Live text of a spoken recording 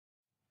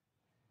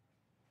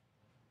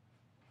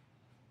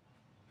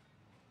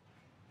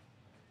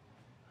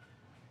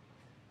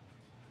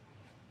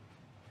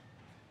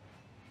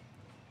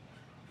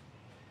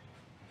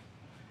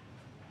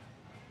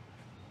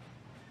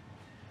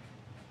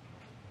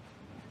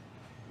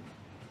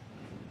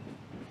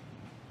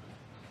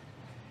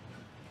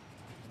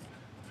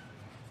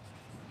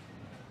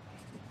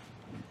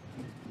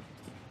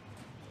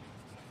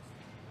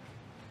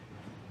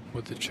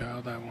with the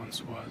child I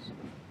once was.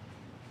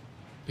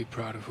 Be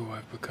proud of who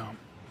I've become.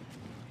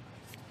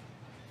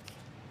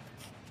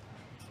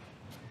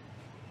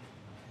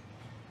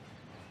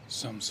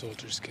 Some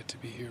soldiers get to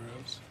be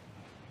heroes.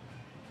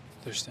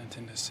 They're sent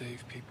in to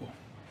save people,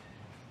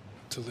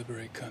 to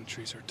liberate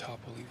countries or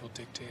topple evil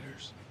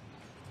dictators.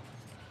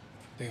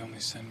 They only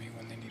send me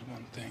when they need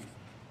one thing.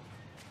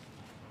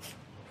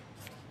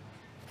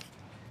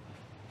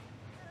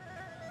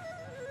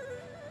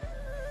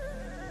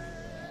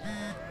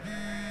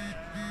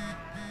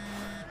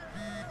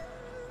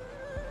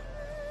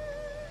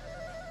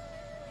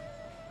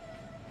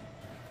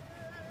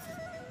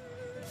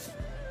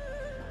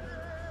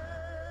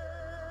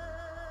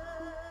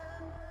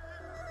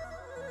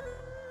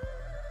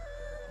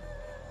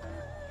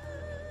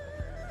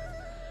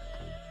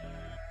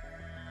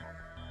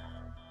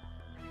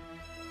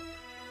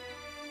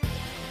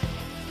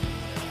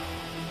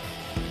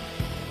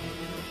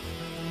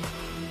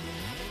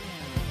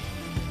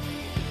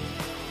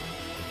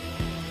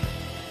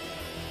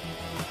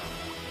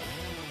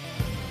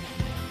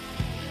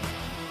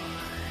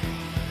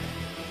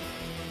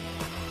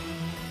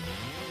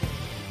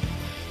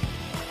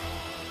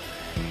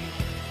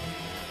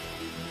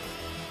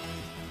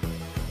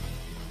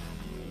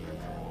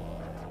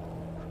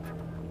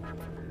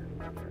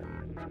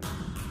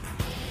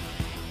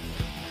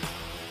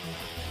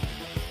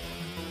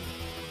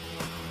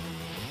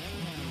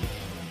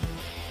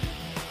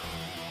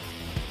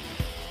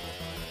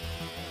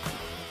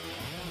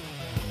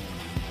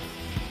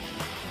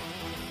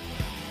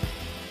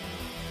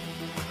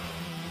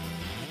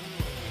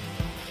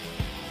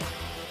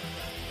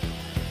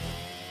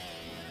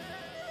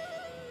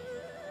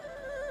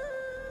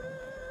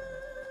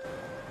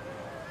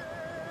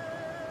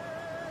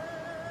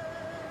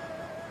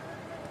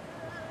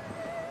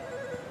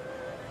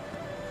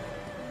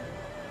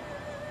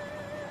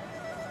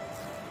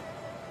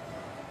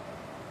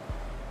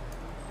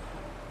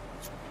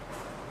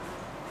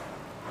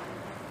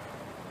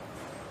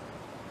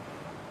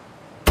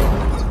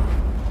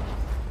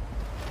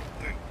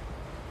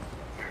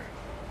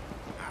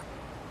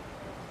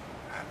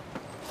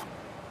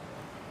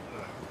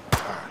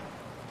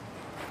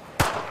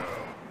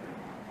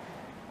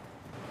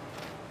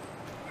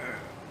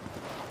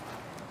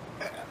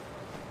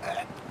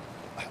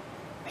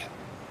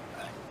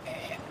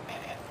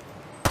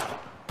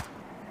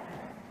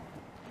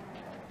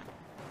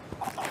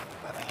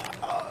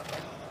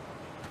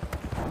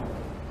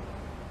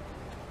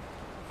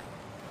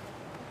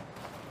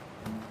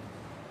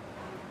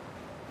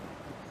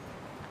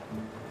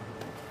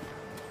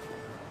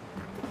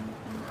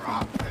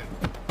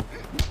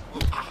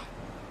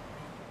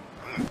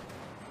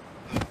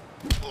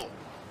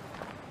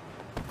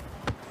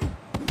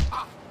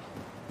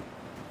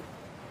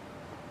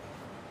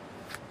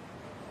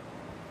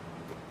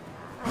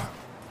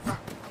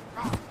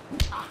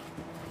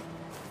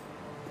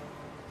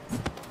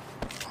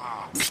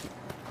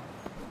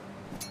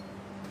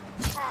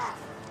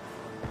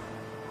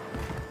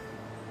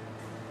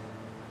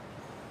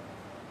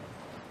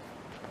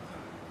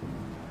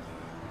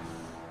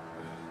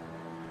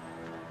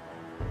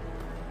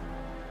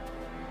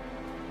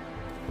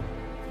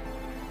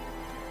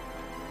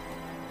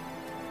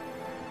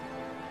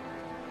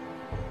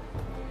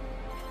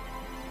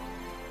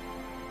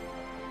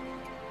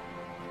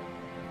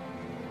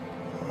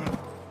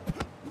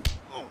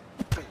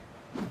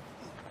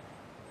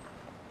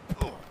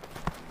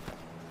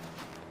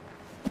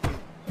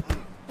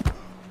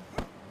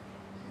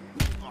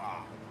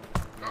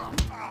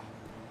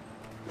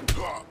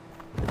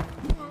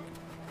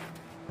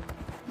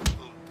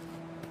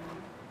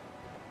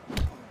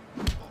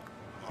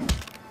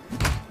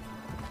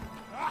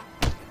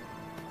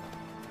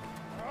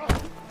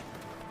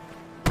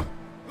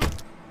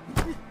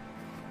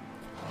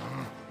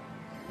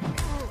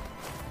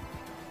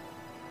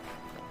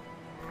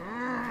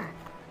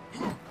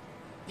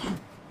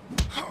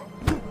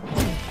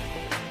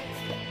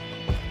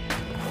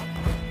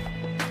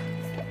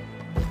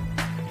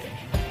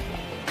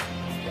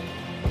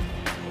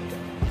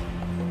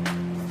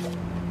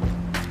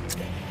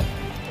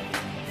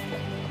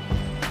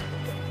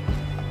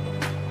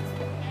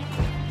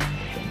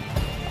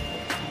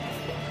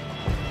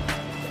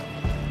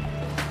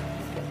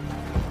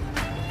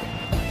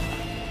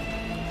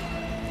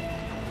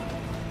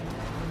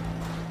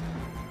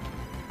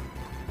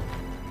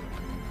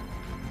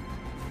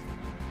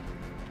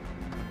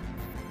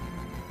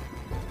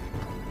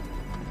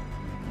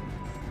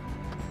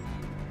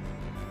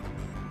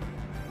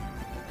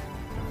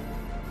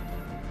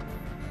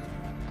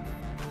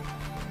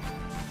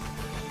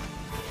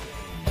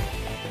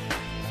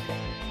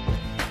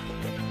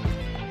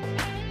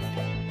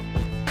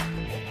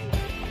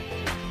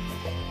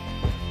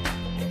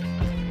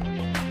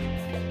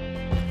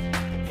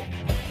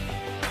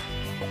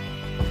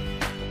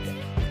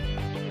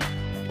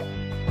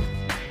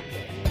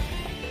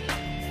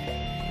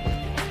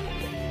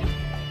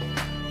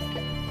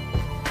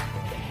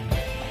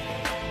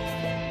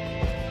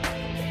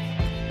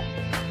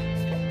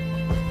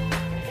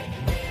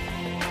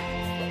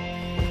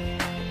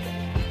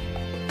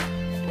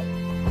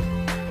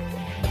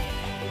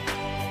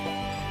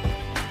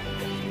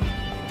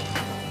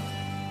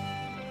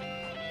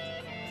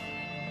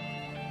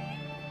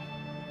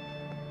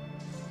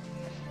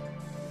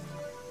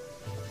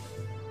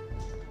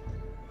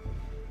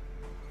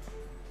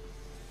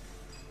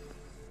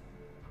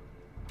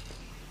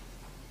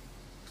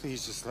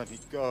 Please just let me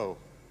go.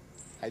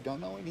 I don't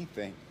know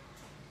anything.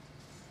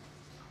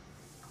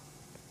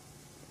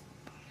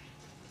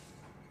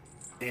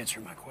 Answer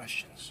my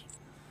questions.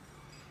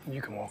 And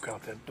you can walk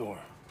out that door.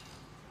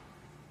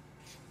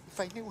 If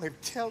I knew,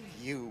 I'd tell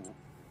you.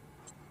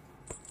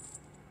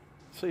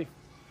 See,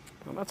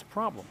 now that's a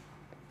problem.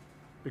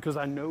 Because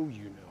I know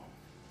you know.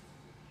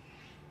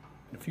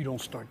 And if you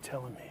don't start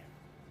telling me,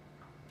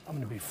 I'm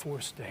going to be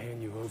forced to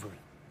hand you over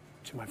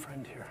to my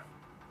friend here,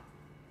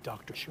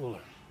 Dr.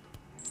 Schuler.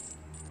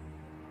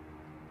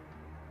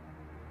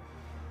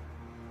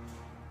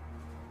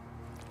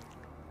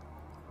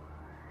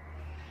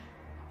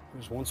 He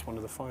was once one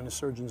of the finest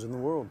surgeons in the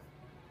world.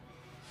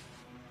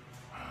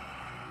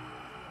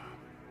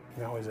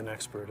 Now he's an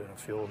expert in a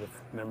field of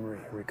memory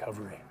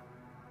recovery.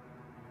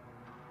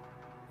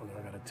 Although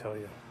I gotta tell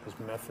you, his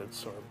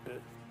methods are a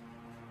bit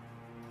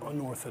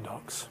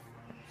unorthodox.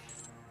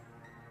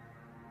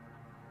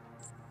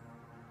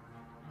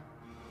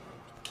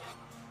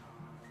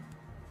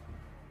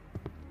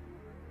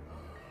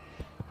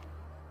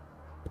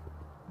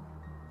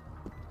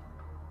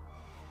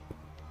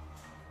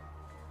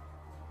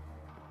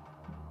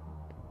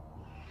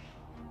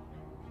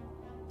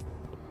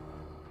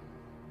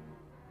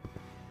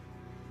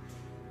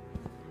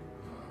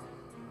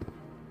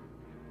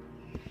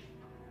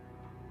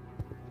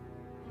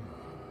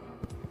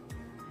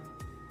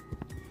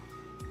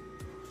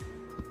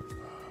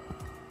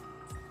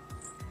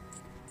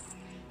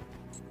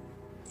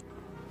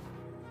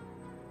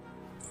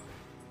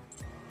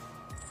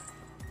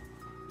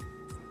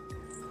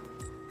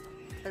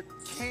 I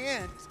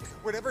can't.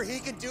 Whatever he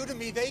can do to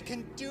me, they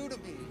can do to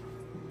me.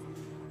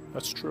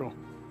 That's true.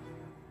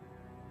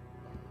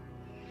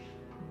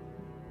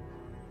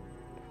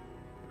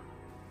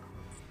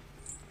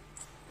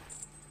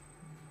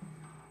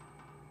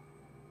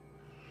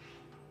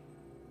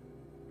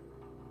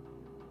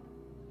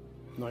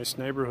 Nice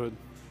neighborhood.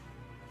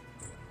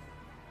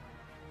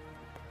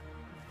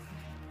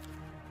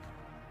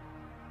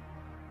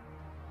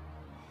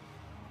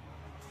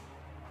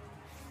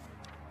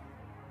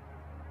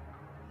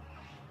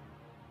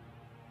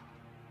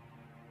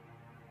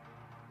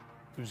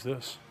 Who's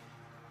this?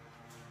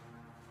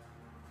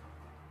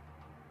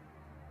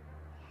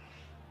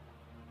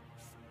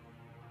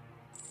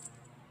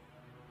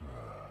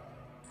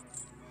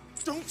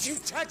 Don't you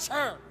touch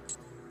her!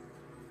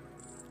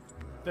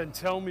 Then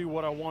tell me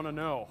what I want to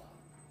know.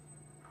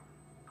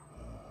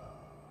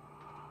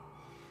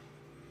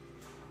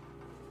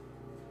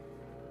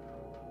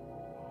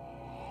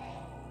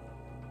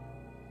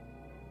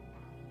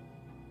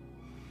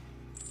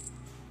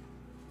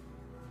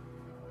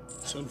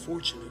 It's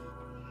unfortunate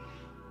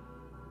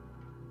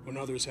when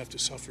others have to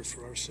suffer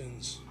for our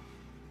sins.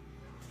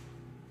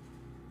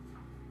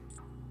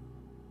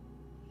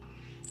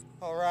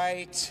 All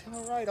right,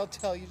 I'll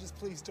tell you. Just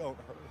please don't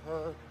hurt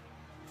her.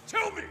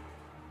 Tell me!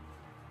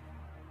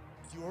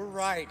 You were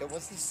right, it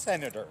was the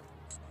senator.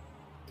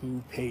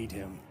 Who paid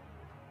him?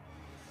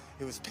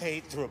 It was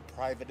paid through a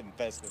private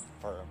investment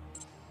firm.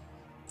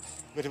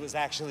 But it was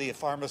actually a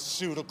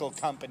pharmaceutical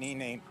company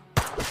named...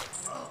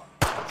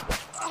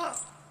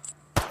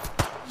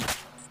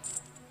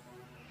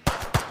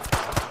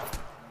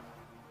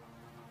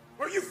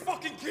 Are you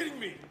fucking kidding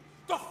me?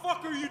 The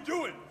fuck are you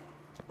doing?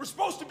 We're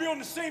supposed to be on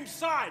the same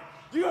side.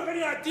 Do you have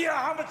any idea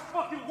how much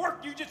fucking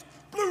work you just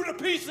blew to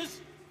pieces?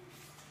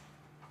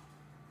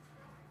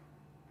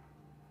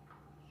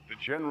 The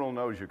General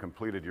knows you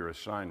completed your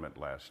assignment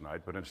last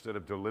night, but instead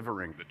of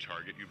delivering the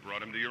target, you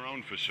brought him to your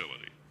own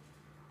facility.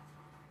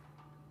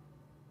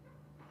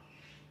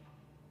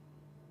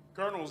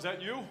 Colonel, is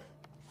that you?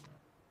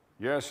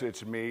 Yes,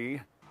 it's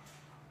me.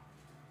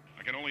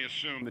 I can only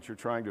assume that you're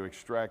trying to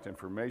extract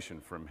information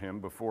from him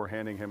before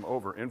handing him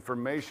over.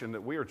 Information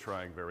that we are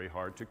trying very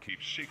hard to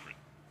keep secret.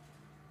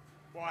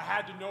 Well, I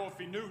had to know if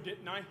he knew,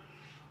 didn't I?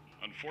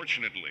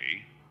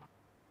 Unfortunately,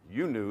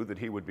 you knew that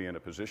he would be in a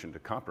position to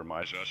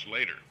compromise us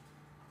later.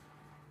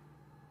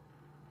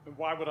 And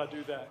why would I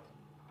do that?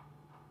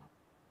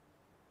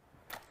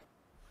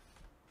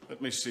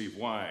 Let me see,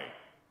 why?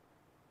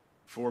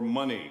 For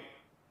money.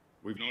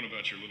 We've known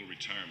about your little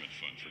retirement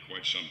fund for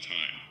quite some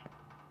time.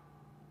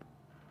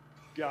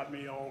 Got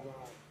me all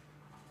wrong.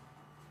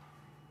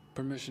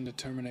 Permission to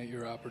terminate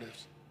your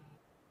operatives.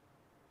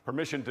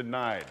 Permission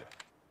denied.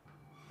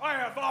 I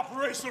have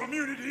operational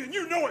immunity, and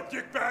you know it,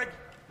 dickbag!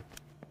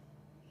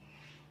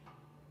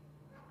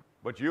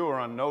 But you are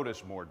on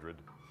notice, Mordred.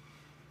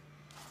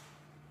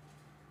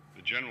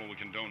 The General will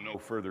condone no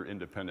further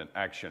independent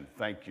action.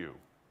 Thank you.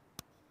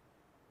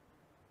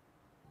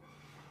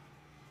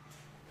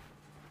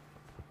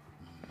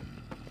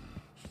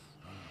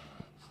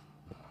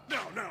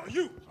 Now,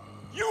 you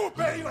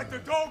obey like the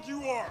dog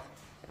you are.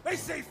 They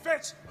say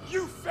fetch,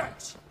 you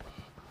fetch.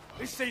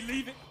 They say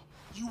leave it,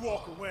 you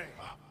walk away.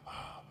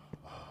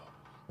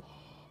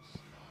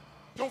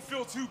 Don't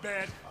feel too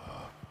bad.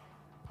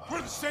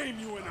 We're the same,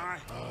 you and I.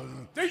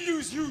 They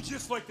use you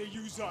just like they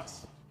use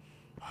us.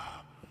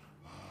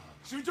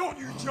 So don't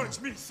you judge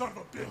me, son of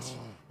a bitch.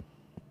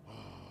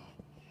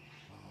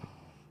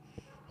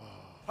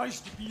 I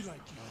used to be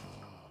like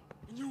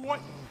you. And you know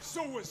what?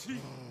 So was he.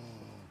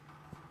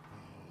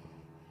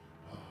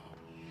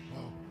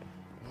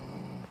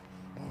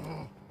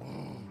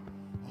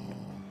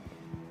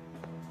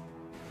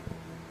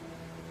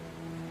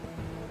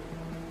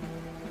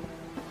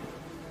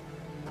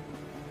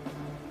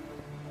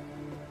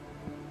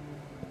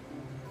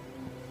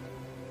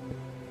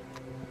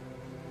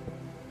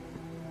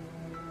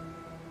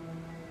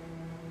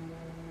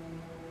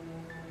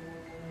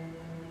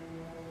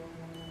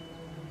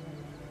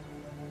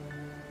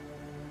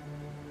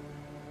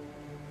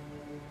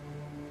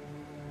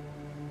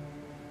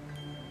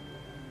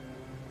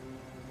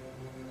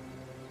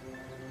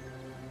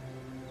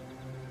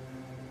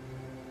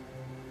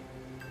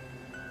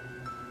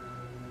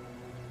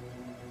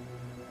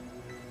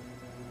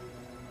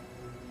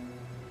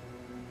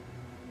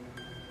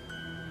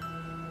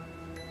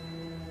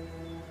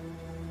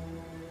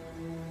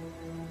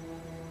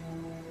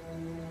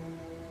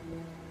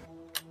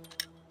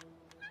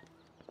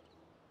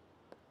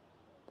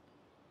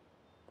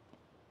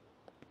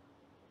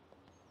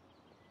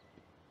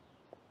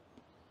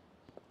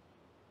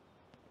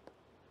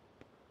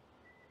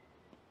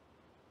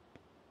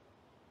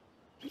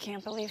 I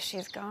can't believe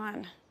she's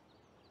gone.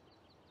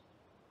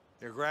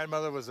 Your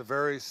grandmother was a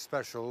very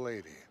special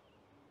lady.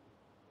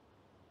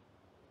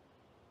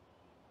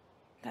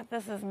 That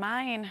this is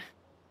mine.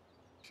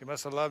 She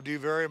must have loved you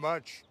very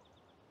much.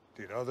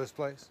 Do you know this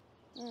place?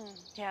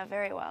 Yeah,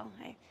 very well.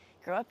 I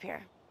grew up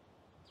here.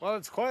 Well,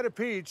 it's quite a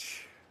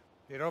peach.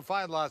 You don't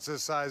find lots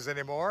this size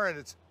anymore, and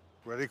it's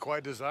really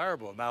quite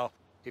desirable. Now,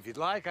 if you'd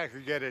like, I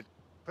could get it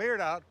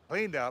cleared out,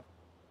 cleaned up,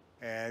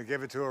 and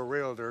give it to a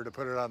realtor to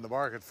put it on the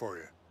market for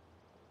you.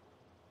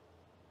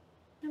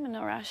 I'm in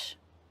no rush.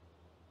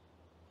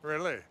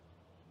 Really?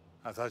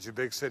 I thought you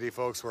big city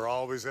folks were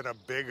always in a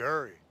big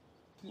hurry.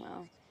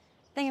 Well,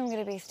 I think I'm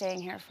going to be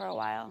staying here for a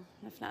while,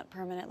 if not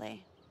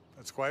permanently.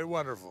 That's quite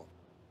wonderful.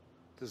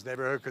 This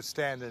neighborhood could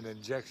stand an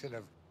injection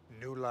of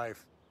new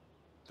life.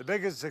 The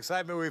biggest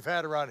excitement we've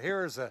had around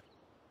here is a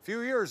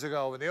few years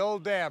ago when the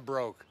old dam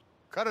broke.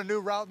 Cut a new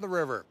route in the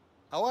river.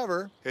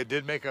 However, it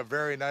did make a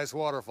very nice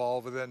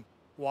waterfall within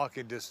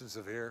walking distance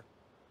of here.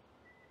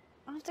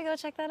 I'll have to go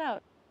check that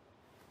out.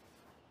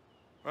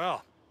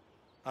 Well,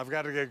 I've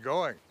got to get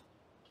going.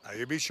 Now,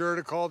 you be sure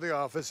to call the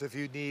office if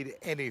you need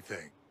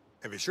anything.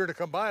 And be sure to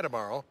come by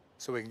tomorrow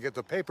so we can get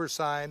the paper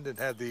signed and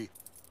have the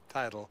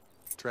title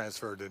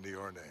transferred into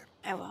your name.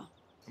 I will.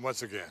 And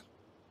once again,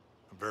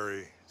 I'm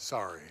very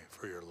sorry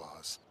for your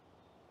loss.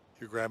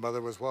 Your grandmother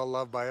was well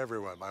loved by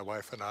everyone, my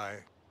wife and I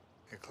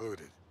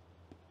included.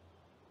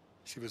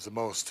 She was the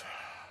most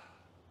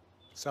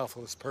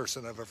selfless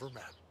person I've ever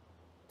met.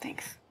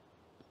 Thanks.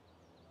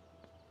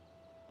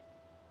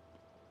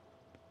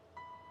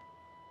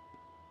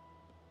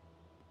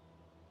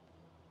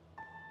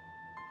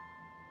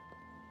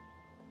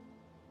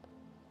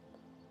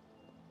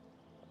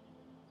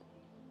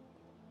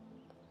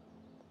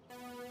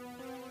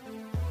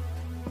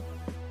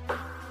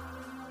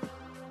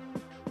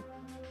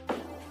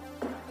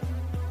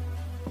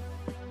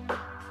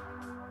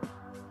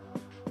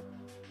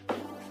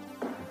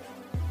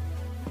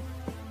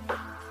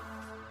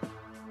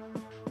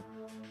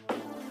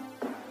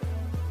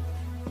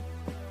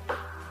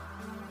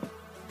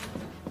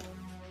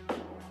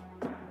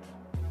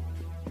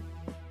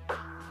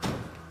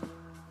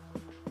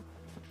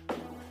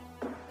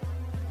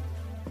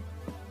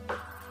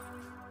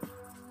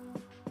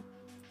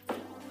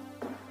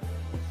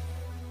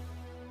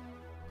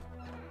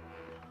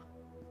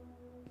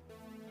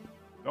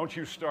 Don't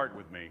you start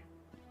with me.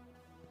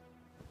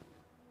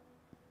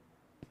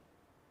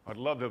 I'd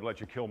love to have let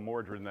you kill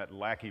Mordred and that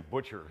lackey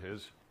butcher of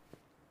his.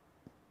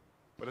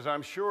 But as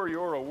I'm sure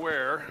you're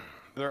aware,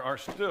 there are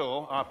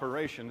still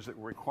operations that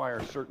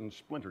require certain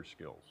splinter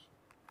skills.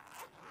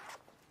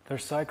 They're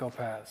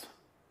psychopaths.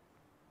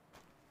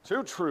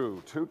 Too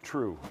true, too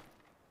true.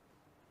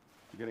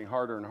 They're getting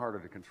harder and harder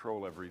to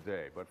control every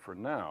day, but for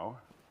now,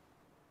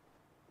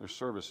 their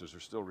services are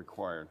still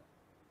required.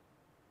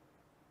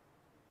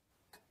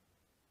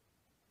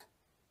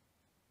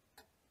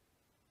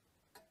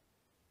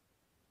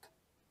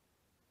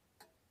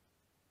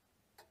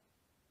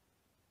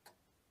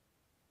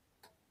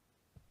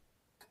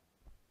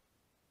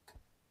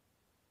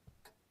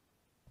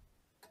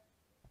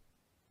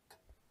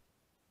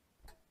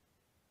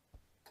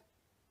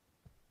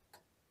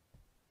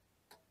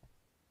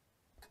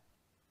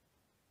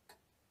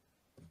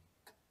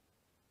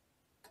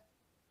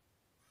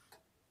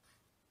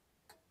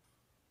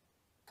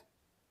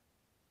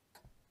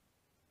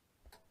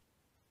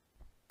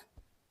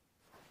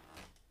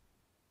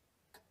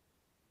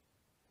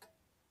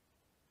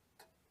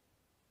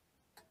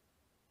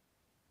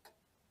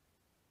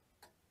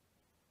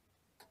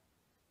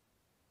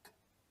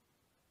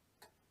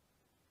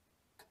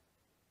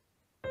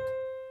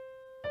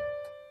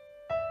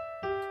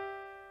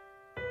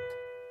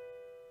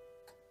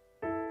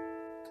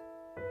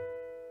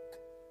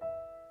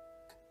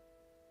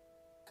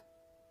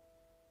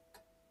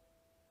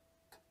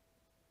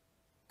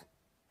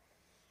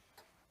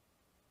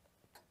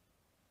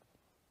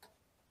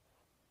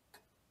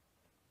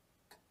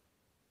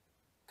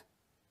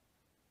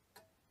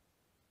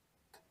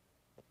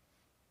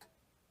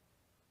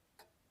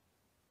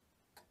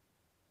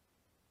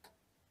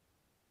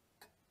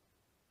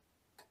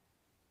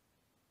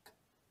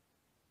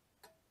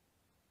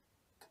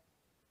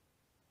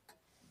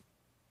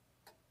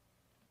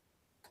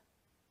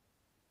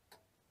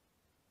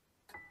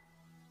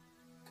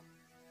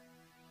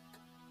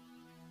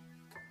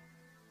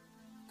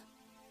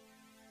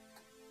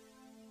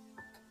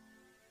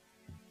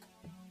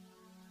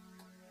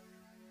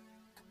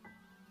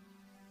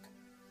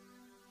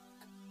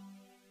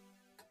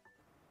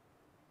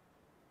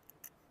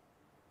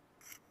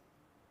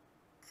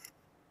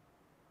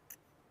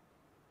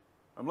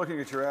 I'm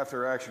looking at your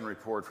after-action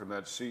report from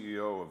that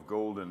CEO of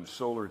Golden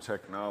Solar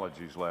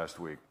Technologies last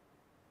week.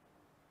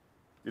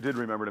 You did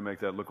remember to make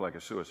that look like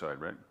a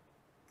suicide, right?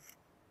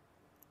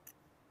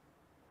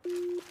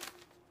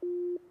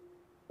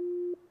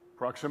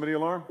 Proximity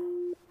alarm?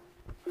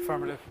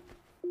 Affirmative.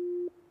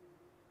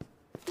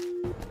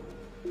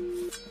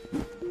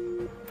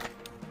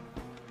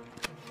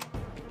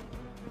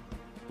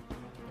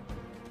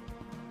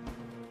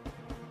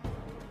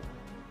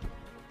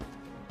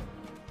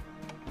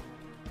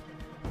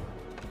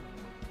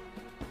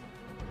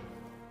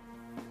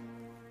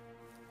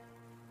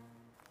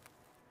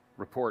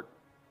 Report.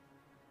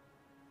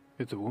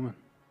 It's a woman.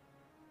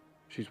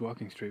 She's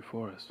walking straight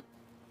for us.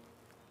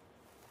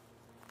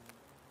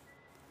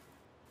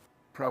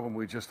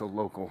 Probably just a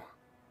local.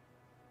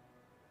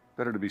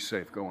 Better to be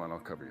safe. Go on, I'll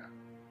cover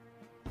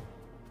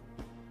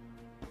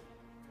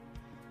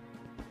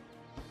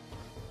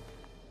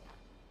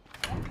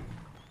you.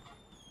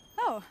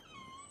 Oh,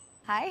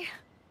 hi.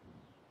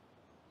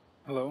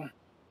 Hello?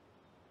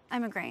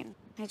 I'm Igraine.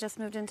 I just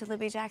moved into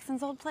Libby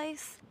Jackson's old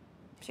place.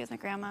 She was my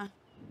grandma.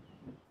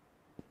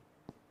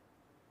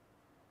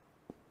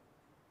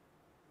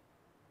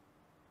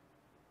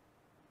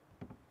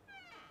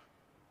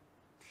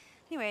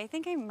 Anyway, I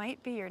think I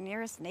might be your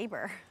nearest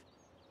neighbor.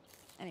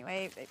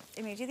 Anyway,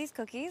 I made you these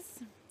cookies,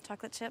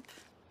 chocolate chip,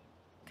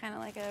 kind of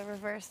like a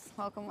reverse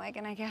welcome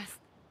wagon, I guess.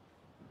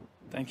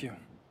 Thank you.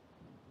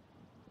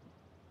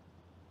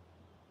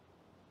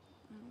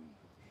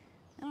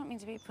 I don't mean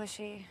to be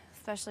pushy,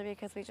 especially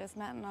because we just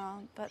met and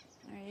all, but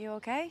are you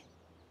okay?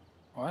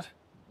 What?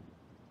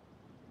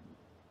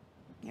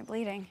 You're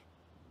bleeding.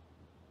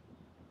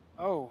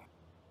 Oh.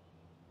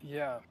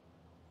 Yeah.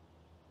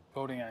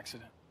 Boating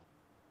accident.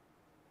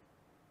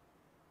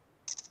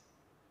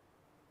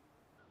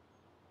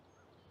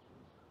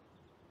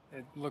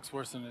 It looks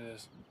worse than it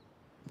is.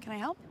 Can I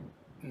help?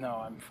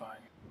 No, I'm fine.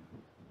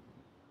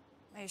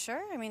 Are you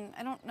sure? I mean,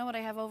 I don't know what I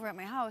have over at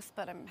my house,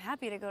 but I'm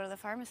happy to go to the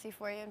pharmacy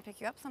for you and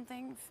pick you up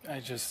something. I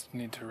just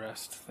need to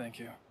rest, thank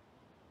you.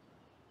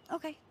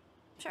 Okay,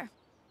 sure.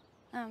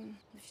 If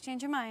you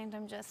change your mind,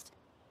 I'm just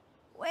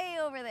way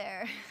over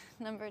there,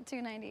 number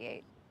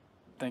 298.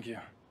 Thank you.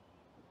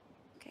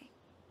 Okay.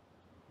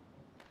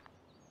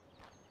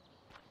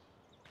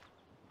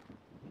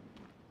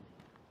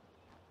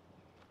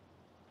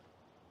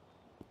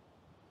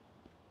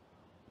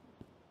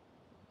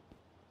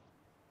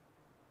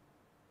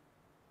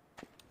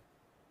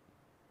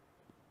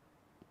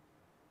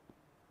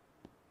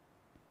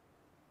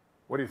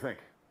 What do you think?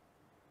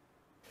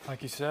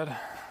 Like you said,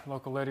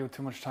 local lady with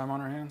too much time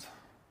on her hands.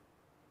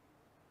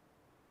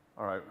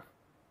 All right.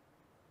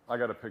 I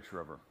got a picture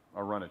of her.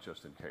 I'll run it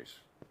just in case.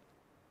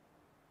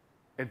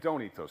 And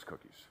don't eat those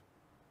cookies.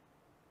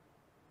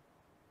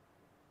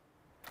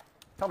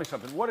 Tell me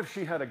something. What if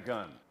she had a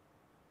gun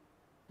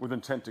with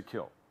intent to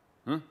kill?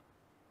 What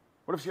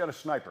if she had a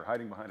sniper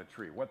hiding behind a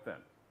tree? What then?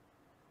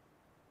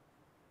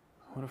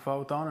 Would have fought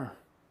with honor.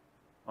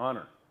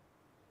 Honor.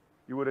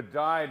 You would have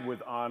died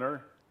with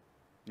honor,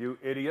 you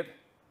idiot.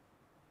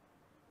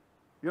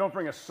 You don't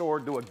bring a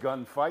sword to a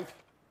gunfight.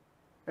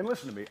 And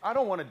listen to me, I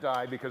don't want to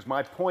die because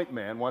my point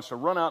man wants to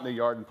run out in the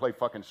yard and play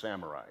fucking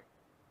samurai.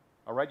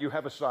 All right, you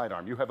have a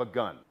sidearm, you have a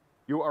gun.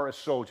 You are a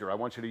soldier, I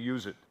want you to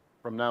use it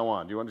from now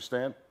on. Do you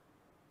understand?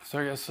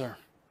 Sir, yes, sir.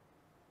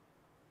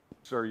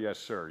 Sir, yes,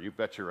 sir, you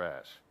bet your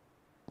ass.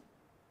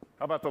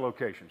 How about the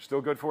location?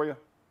 Still good for you?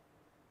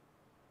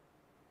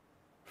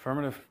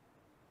 Affirmative.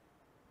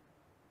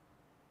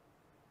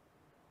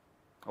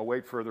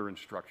 Await further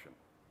instruction.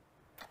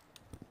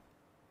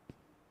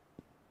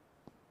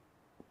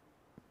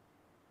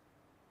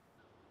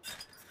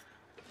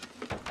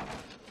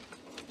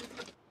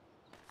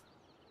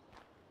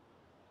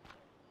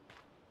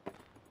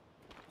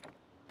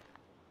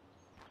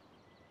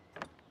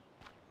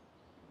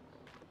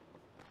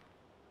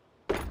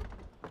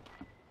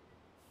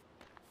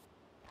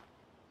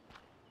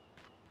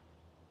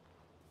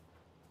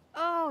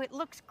 Oh, it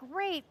looks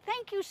great.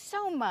 Thank you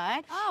so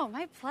much. Oh,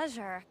 my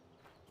pleasure.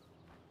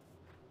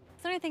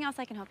 Is there anything else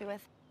I can help you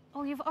with?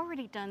 Oh, you've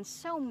already done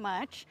so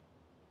much.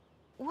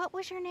 What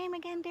was your name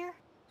again, dear?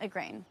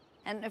 Igraine.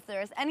 And if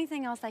there is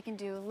anything else I can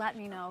do, let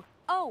me know.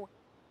 Oh!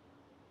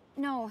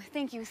 No,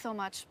 thank you so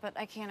much, but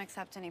I can't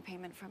accept any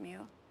payment from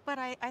you. But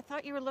I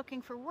thought you were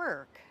looking for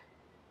work.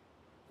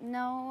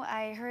 No,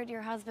 I heard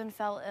your husband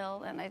fell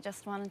ill, and I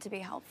just wanted to be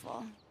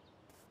helpful.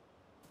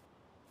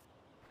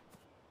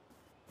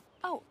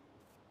 Oh,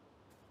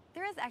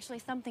 there is actually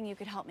something you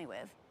could help me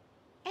with.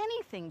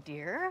 Anything,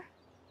 dear.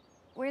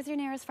 Where's your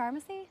nearest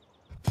pharmacy?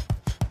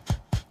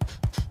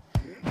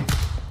 Would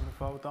have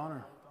fought with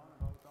honor.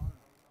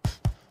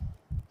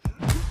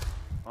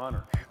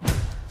 Honor.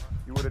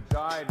 You would have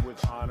died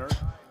with honor.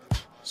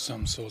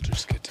 Some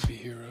soldiers get to be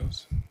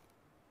heroes.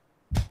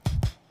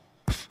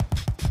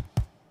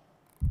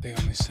 They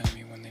only send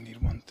me when they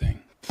need one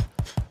thing.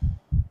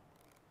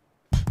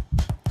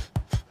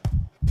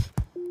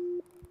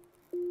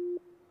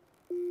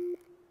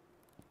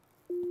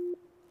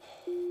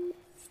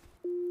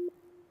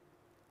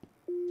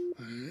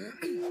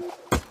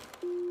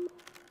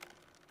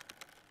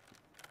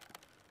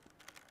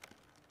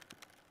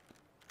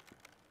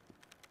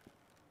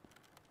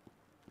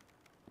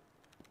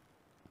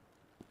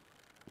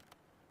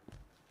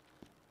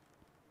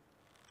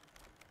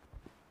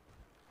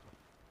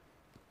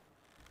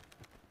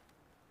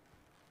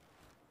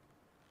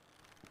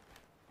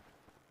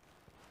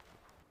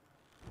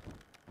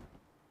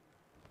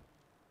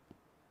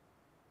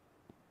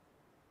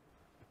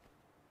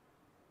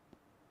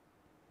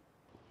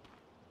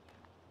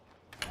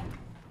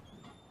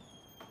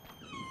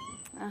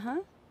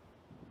 Uh-huh.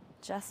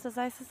 Just as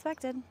I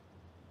suspected.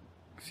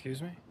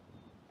 Excuse me?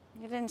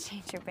 You didn't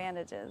change your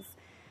bandages.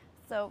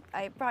 So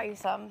I brought you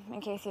some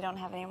in case you don't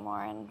have any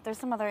more, and there's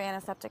some other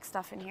antiseptic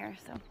stuff in here,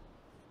 so.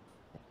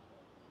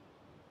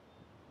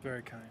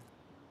 Very kind.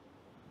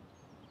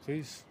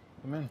 Please,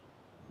 come in.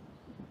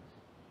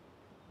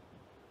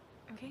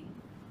 Okay.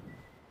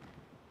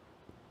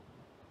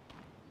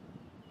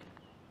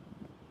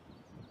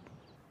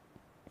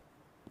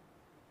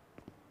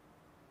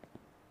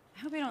 I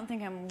hope you don't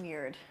think I'm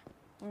weird.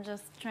 I'm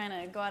just trying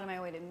to go out of my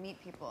way to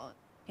meet people,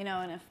 you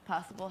know, and if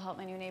possible, help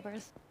my new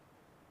neighbors.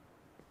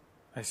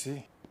 I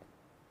see.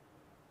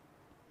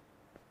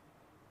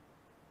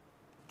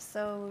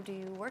 So, do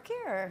you work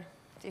here or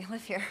do you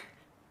live here?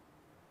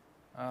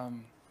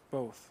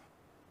 Both.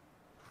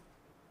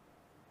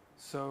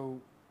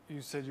 So,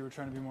 you said you were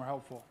trying to be more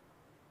helpful.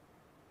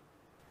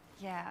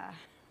 Yeah.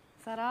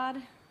 Is that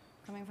odd?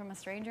 Coming from a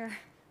stranger?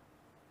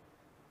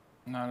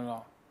 Not at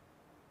all.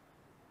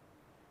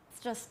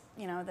 It's just,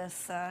 you know,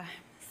 this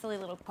silly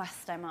little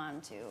quest I'm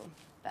on to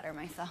better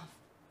myself.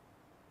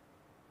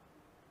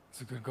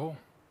 It's a good goal.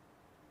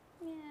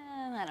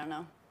 Yeah, I don't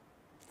know.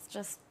 It's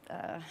just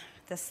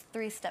this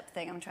 3-step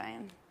thing I'm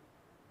trying.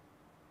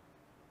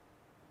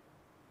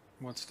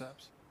 What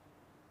steps?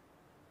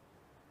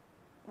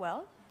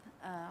 Well,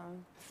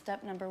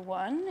 step number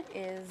 1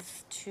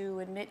 is to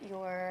admit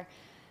your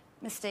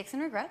mistakes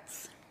and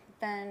regrets.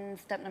 Then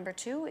step number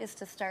 2 is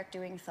to start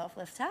doing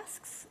selfless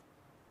tasks.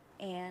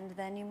 And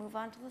then you move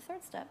on to the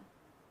 3rd step.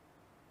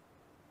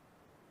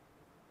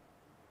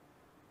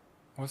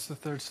 What's the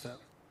 3rd step?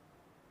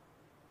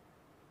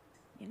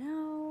 You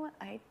know,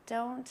 I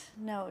don't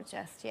know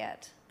just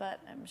yet, but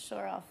I'm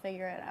sure I'll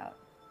figure it out.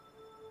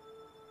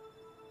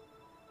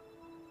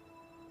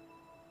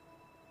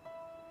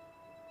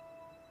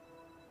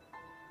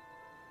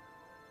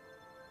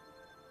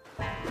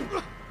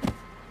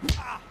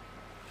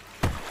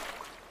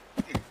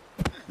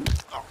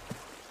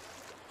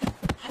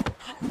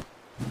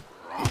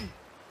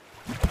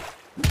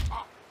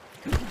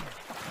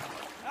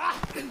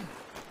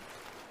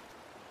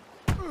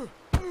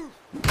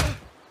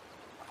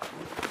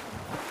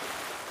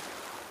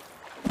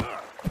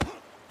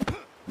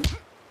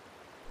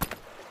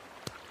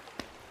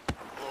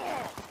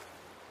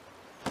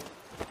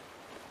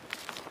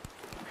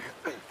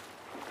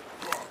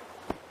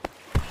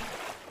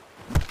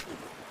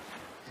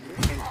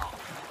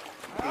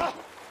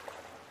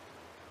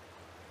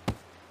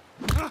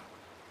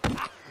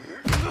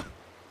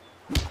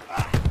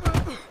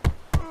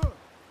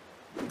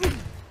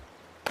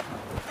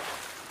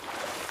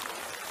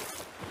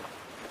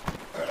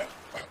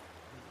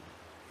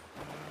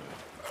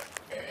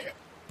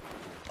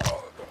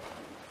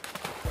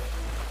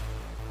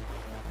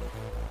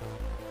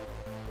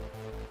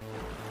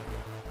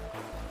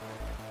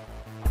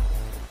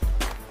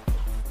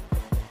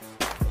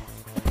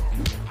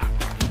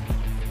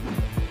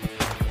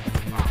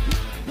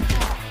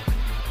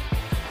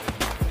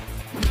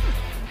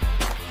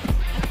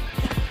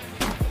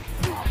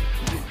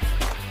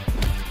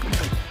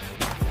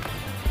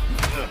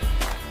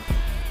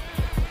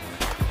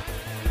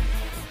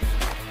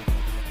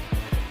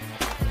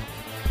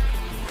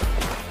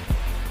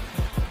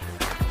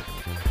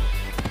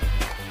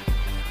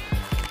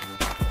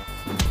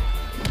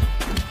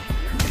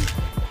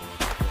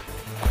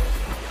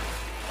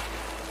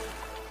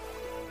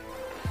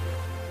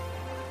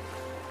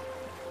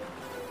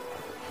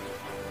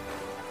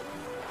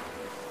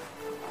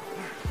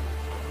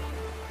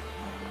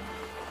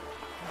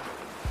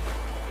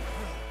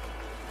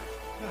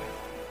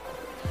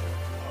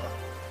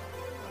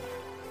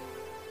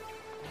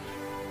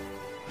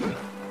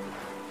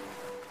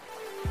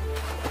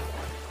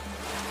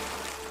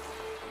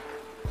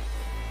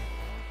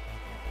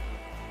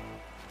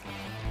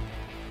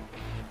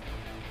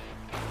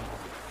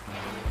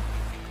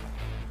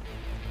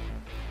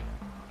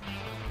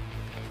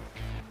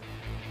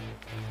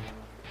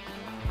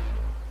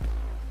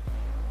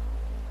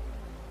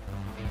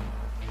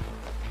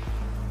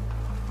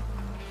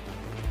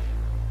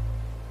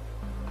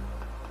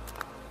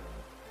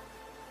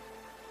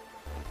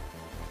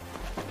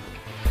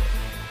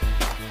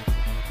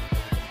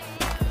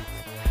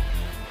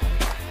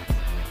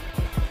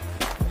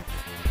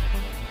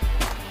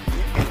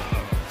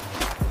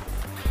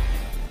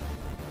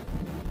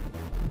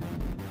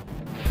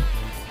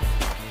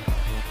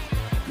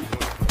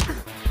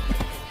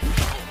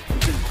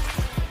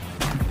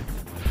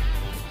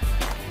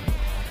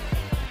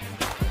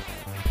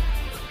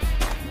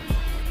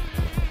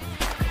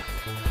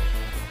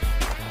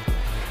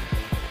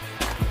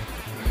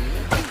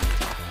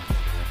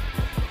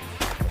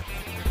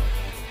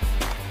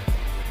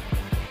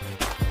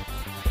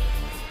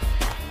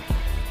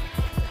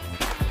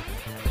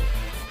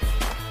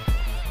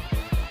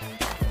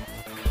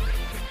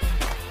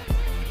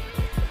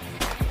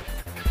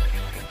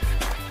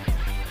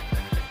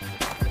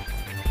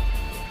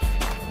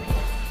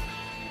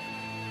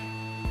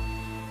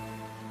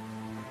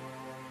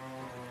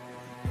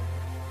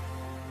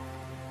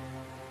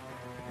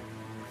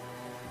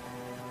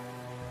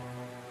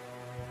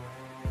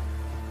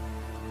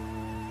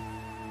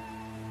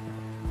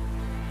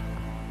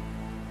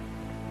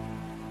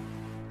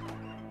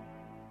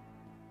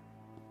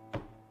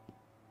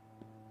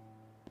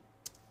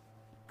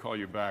 call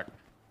you back.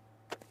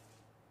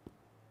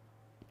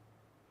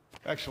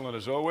 Excellent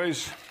as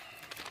always.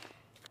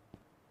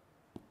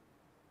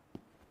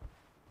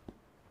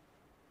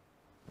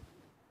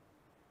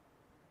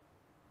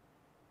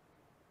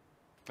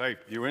 Hey,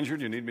 you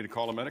injured? You need me to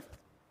call a medic?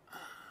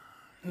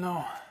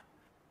 No.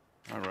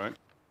 All right.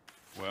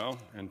 Well,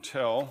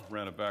 Intel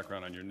ran a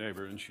background on your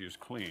neighbor, and she is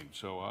clean,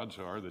 so odds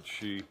are that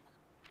she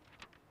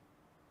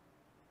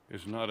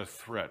is not a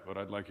threat, but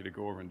I'd like you to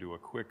go over and do a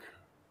quick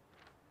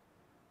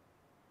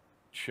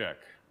check.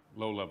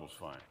 Low level's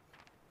fine.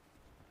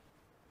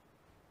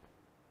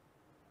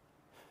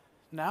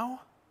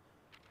 Now?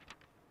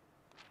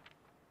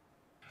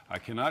 I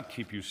cannot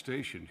keep you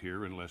stationed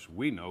here unless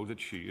we know that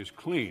she is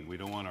clean. We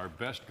don't want our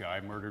best guy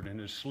murdered in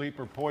his sleep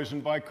or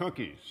poisoned by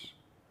cookies.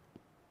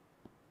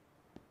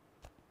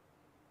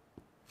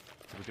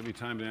 So give me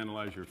time to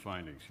analyze your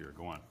findings here.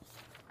 Go on.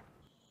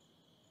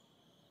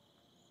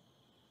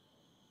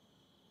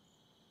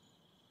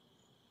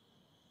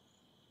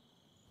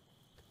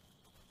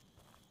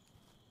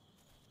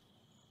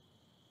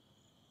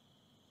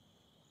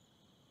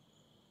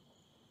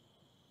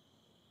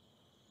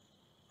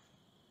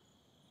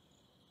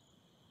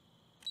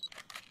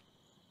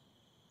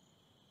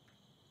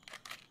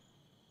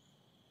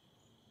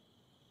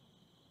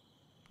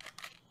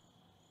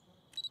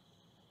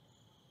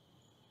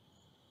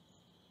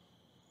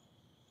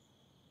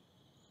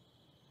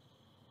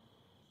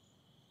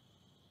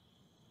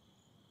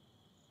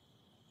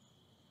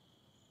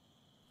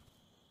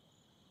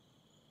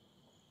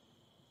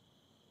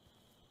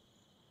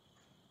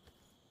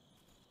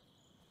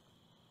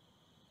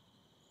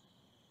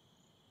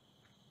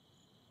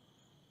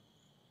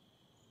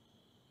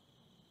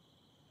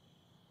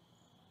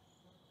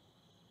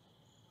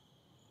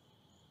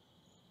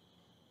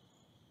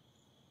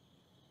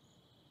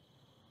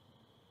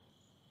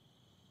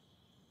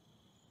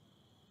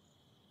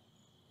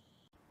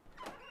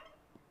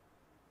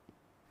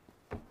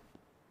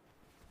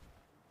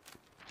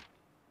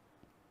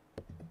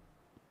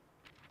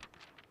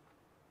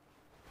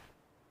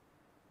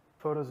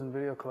 Photos and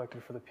video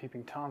collected for the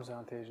Peeping Toms down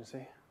at the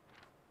agency.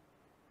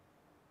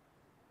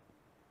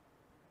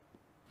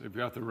 They've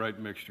got the right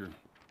mixture.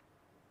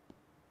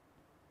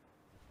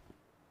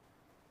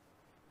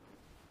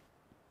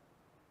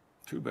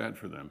 Too bad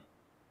for them.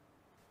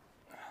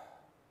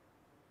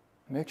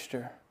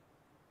 Mixture?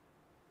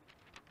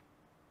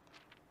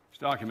 These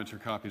documents are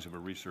copies of a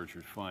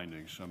researcher's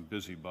findings. Some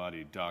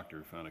busybody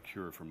doctor found a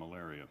cure for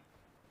malaria.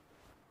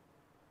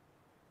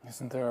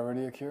 Isn't there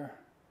already a cure?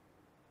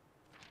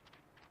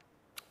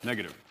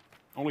 Negative.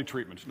 Only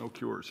treatments, no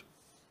cures.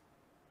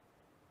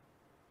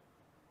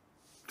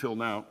 Till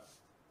now.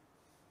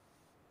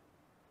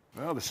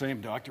 Well, the same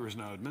doctor is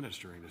now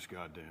administering this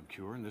goddamn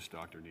cure, and this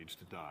doctor needs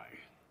to die.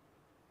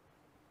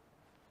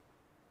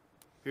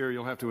 Here,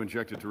 you'll have to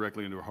inject it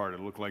directly into her heart.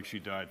 It'll look like she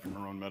died from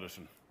her own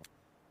medicine.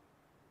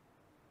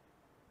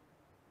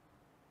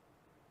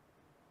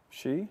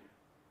 She?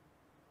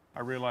 I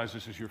realize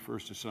this is your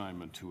first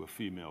assignment to a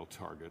female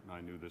target, and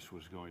I knew this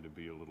was going to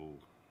be a little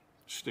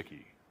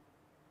sticky.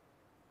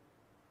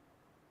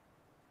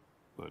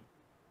 But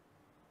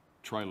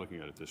try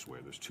looking at it this way.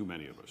 There's too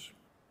many of us.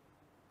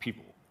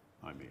 People,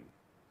 I mean.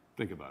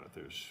 Think about it.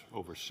 There's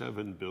over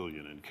 7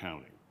 billion and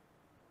counting.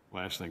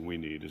 Last thing we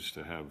need is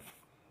to have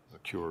a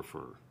cure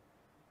for,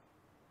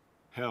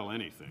 hell,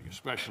 anything,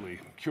 especially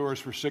cures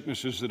for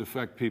sicknesses that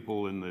affect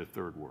people in the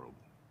third world.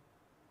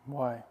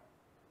 Why?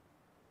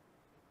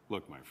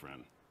 Look, my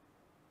friend,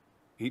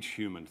 each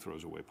human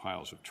throws away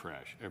piles of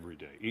trash every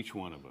day. Each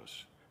one of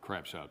us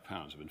craps out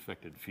pounds of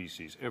infected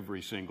feces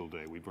every single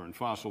day. We burn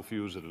fossil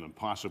fuels at an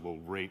impossible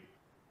rate.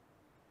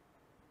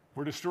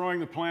 We're destroying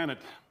the planet.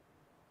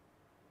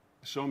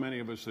 So many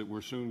of us that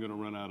we're soon going to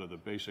run out of the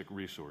basic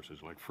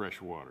resources like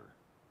fresh water.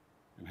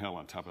 And hell,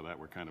 on top of that,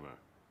 we're kind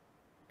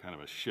of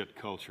a shit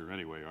culture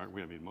anyway, aren't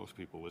we? I mean, most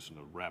people listen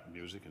to rap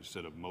music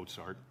instead of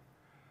Mozart.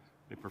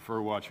 They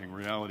prefer watching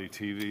reality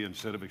TV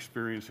instead of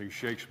experiencing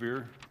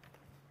Shakespeare.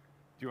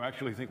 Do you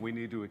actually think we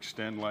need to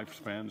extend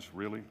lifespans,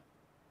 really?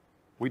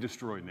 We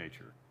destroyed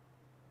nature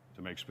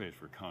to make space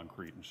for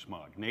concrete and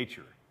smog.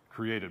 Nature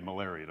created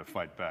malaria to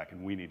fight back,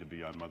 and we need to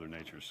be on Mother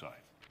Nature's side.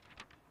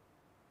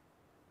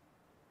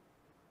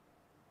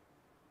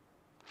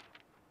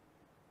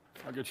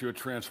 I'll get you a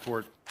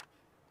transport.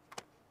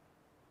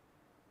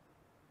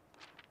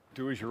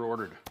 Do as you're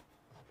ordered.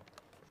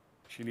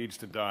 She needs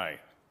to die.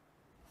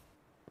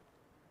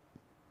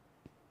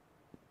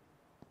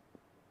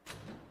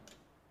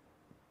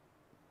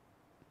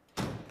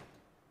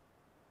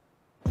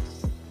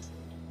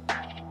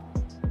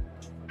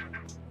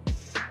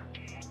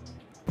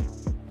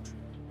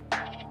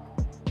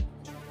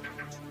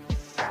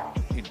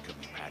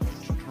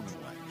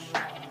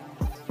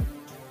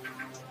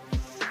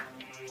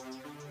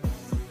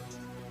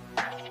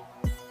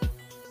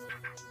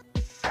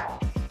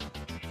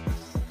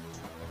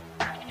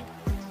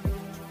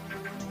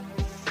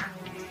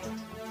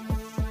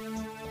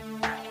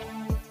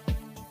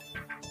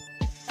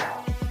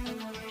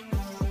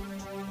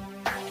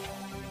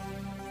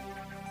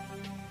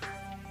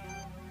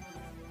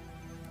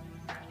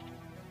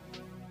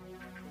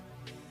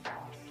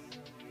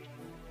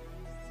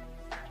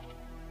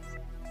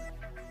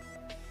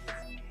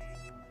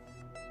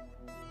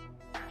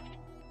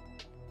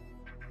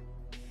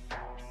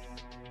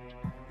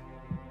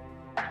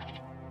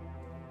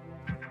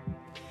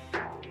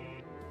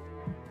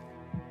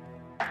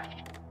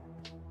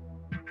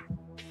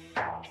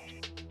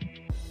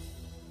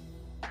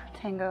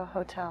 Tango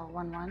Hotel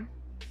 11.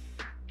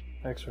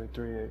 X-ray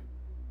 38.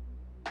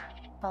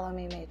 Follow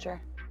me,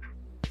 Major.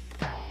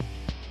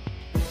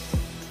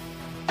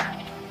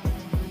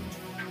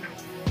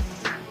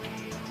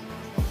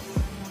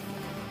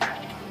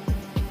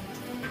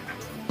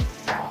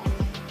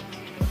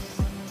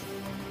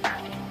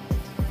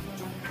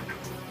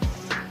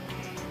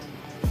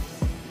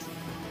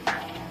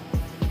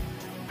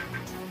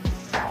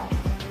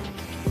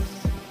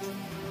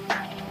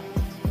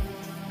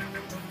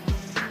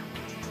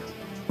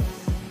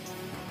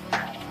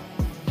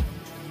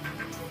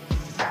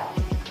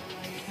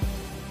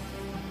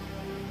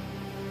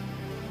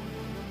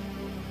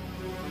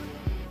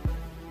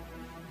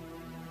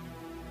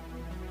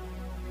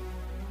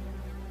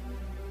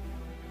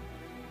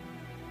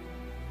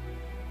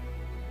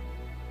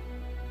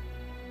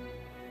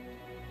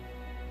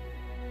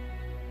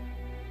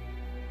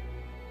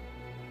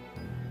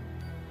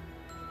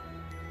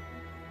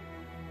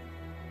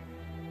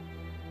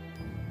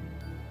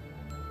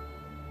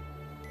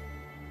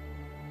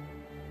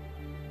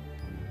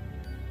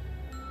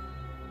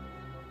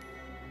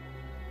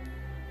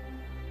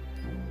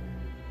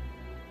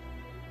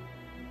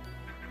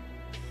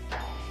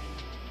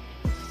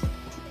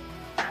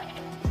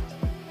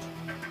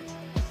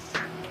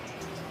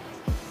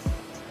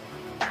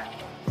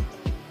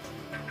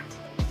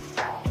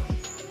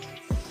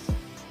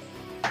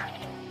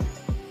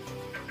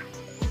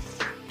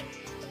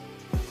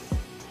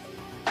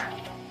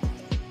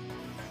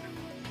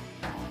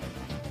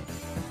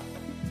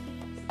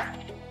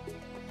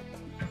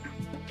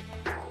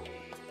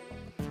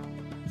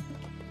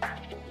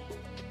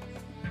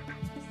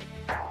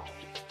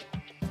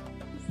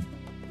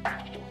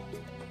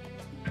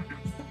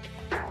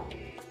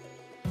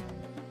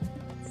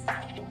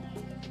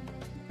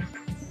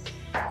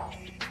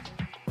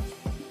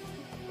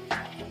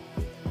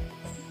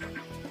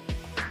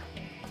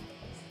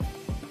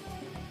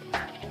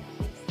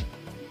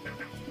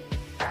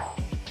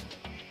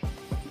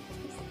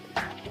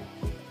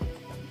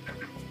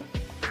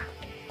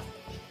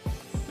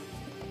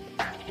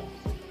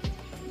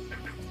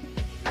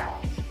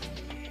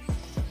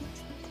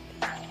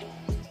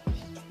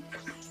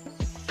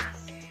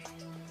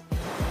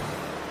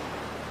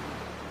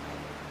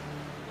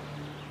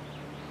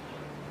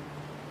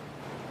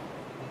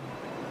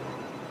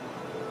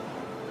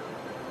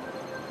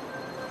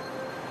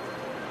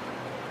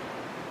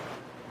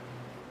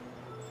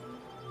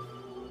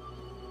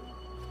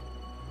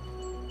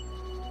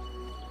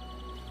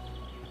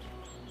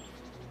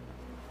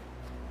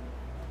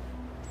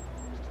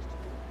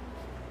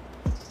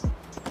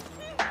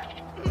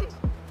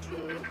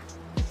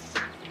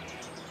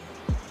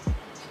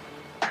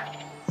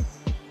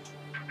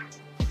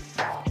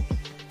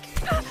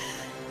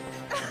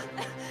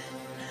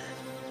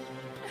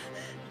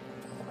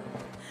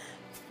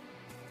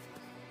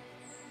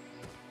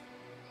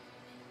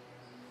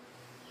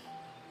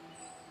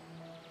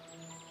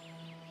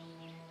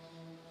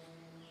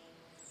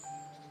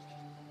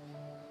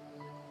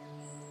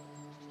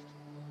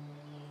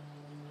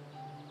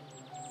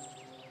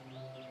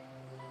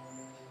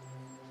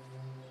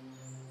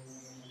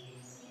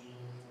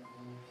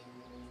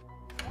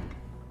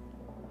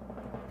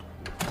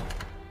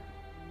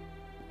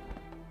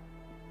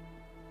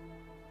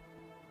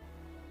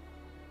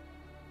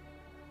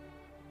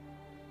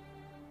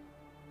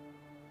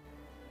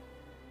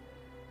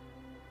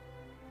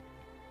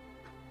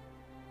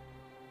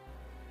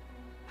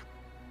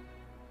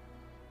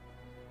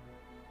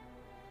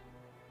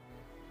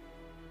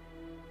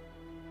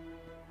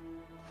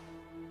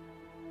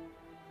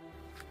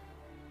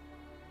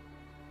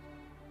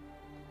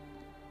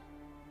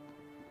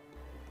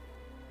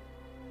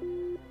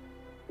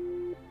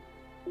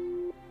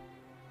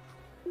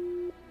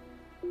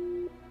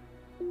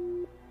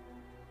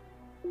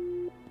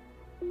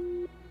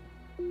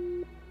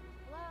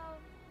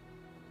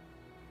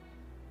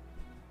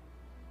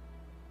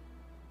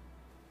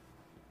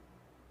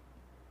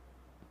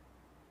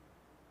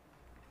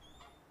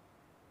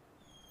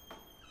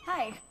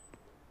 Hi.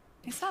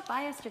 I stopped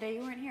by yesterday.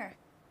 You weren't here.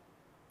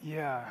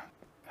 Yeah,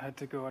 I had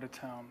to go out of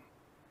town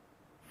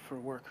for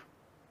work.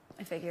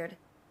 I figured.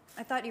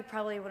 I thought you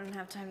probably wouldn't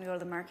have time to go to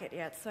the market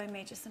yet, so I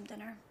made you some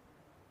dinner.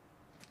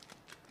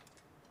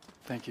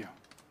 Thank you.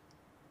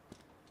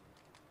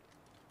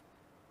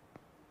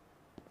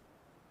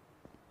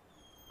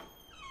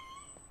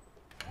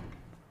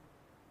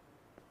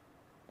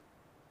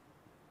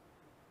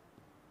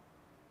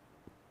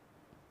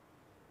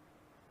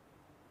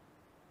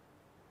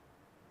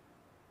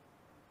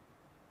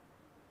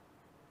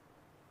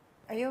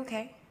 Are you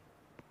okay?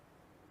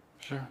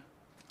 Sure.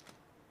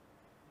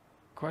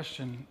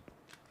 Question,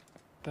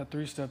 that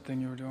three-step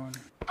thing you were doing,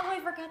 Oh, I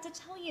forgot to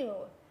tell you.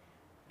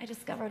 I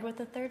discovered what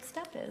the third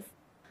step is.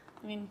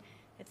 I mean,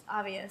 it's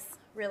obvious,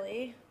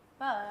 really,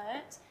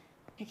 but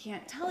I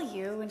can't tell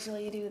you until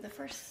you do the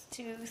first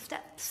two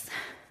steps.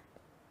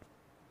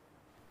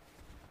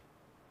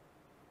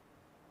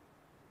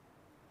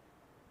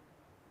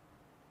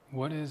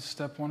 what is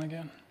step one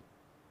again?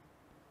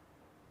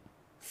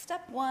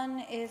 Step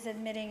 1 is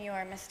admitting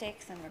your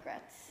mistakes and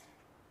regrets.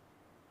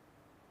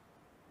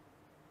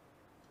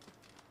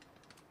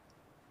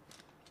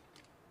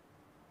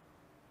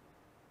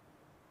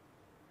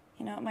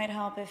 You know, it might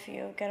help if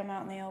you get them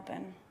out in the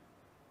open.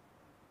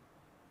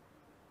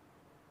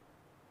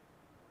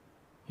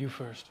 You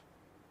first.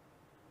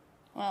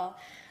 Well,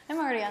 I'm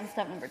already on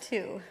step number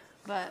 2,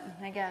 but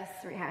I guess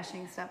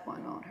rehashing step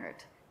 1 won't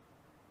hurt.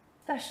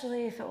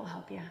 Especially if it will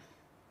help you.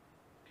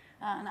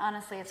 And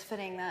honestly, it's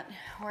fitting that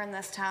we're in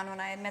this town when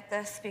I admit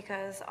this,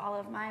 because all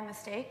of my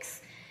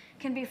mistakes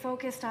can be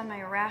focused on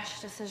my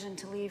rash decision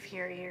to leave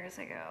here years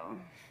ago.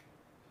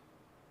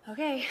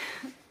 Okay,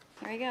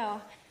 here we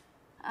go.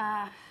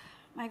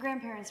 My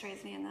grandparents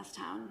raised me in this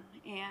town,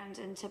 and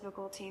in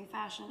typical teen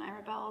fashion, I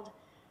rebelled.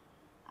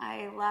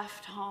 I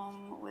left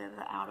home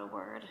without a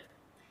word.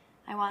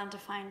 I wanted to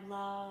find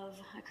love,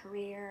 a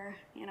career,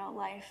 you know,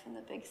 life in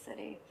the big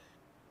city.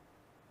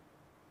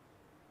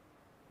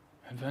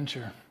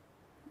 Adventure.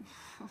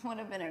 Would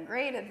have been a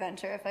great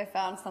adventure if I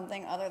found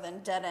something other than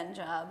dead-end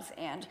jobs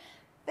and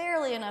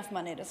barely enough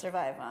money to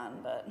survive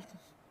on, but...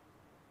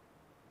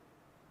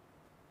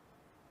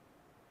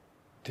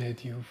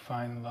 Did you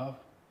find love?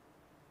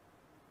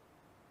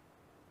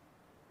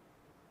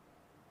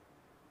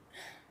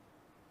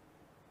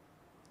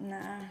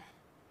 Nah.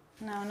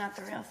 No, not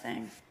the real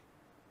thing.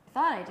 I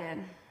thought I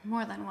did,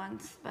 more than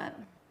once, but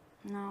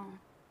no.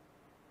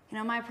 You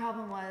know, my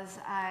problem was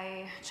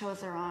I chose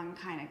the wrong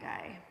kind of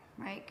guy,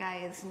 right? Guy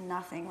is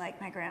nothing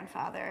like my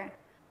grandfather.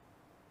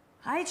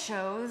 I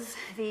chose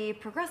the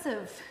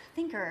progressive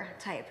thinker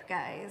type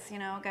guys, you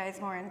know,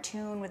 guys more in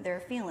tune with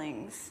their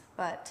feelings,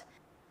 but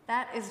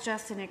that is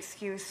just an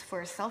excuse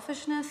for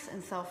selfishness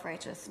and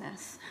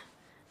self-righteousness.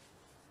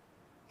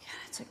 Yeah,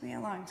 it took me a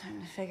long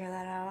time to figure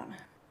that out.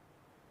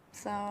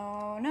 So,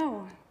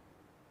 no,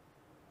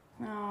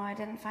 I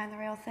didn't find the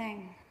real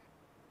thing.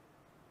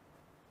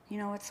 You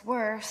know, what's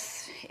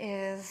worse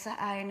is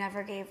I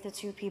never gave the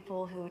 2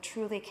 people who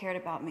truly cared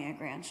about me a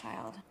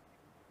grandchild.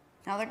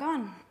 Now they're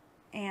gone,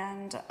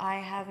 and I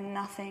have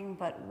nothing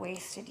but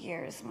wasted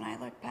years when I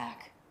look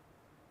back.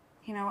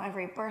 You know,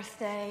 every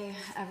birthday,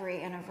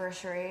 every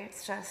anniversary,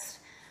 it's just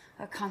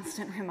a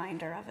constant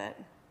reminder of it.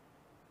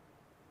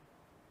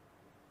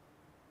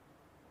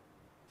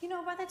 You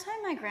know, by the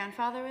time my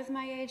grandfather was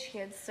my age, he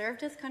had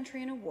served his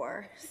country in a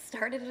war,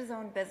 started his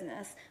own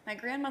business. My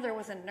grandmother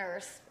was a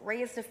nurse,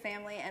 raised a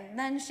family, and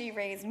then she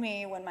raised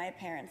me when my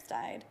parents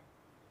died.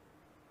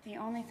 The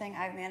only thing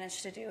I've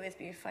managed to do is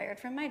be fired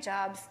from my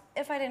jobs,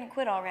 if I didn't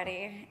quit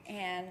already,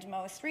 and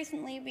most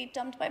recently be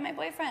dumped by my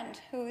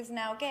boyfriend, who's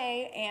now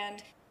gay,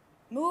 and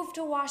moved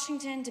to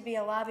Washington to be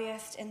a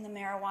lobbyist in the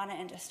marijuana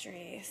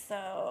industry,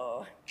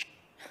 so...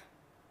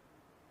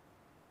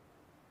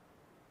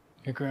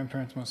 Your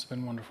grandparents must have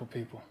been wonderful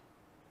people.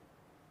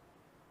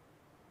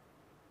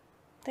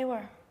 They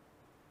were.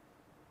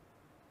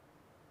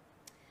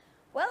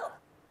 Well,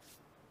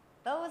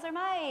 those are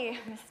my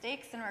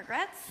mistakes and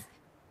regrets.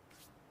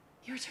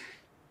 Your turn.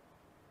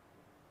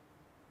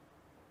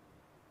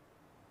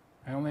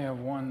 I only have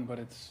one, but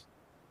it's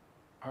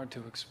hard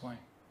to explain.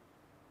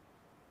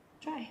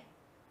 Try.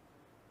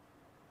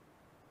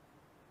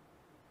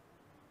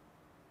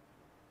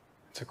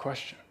 It's a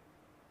question.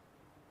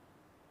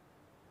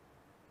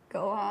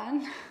 Go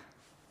on.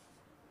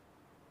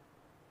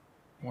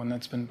 One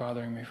that's been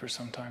bothering me for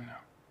some time now.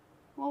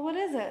 Well, what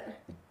is it?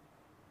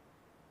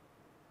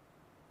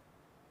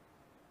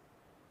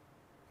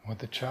 Would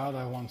the child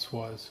I once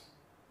was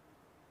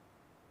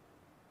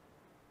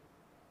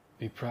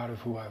be proud of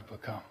who I've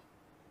become?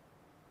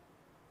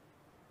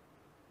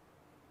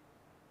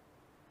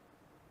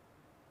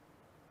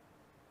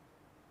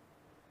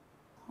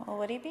 Well,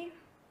 would he be?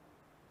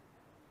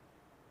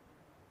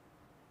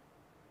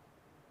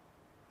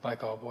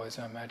 Like all boys,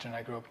 I imagine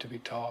I grew up to be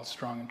tall,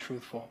 strong, and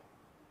truthful.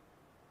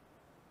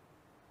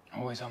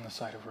 Always on the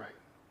side of right.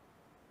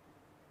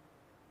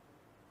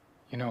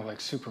 You know,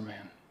 like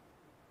Superman,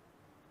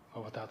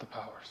 but without the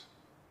powers.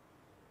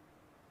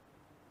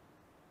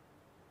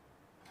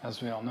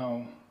 As we all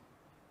know,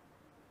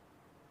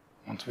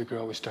 once we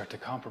grow, we start to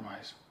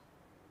compromise.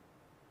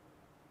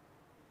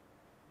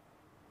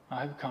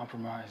 I've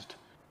compromised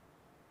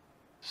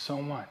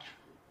so much.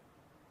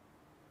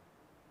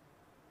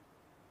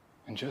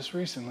 And just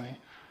recently,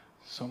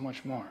 so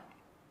much more.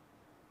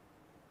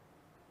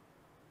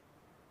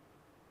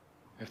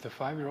 If the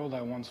 5-year-old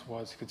I once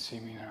was could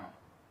see me now,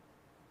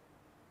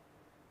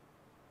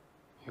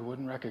 he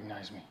wouldn't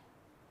recognize me.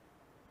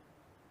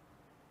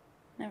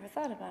 Never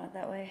thought about it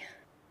that way,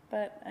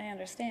 but I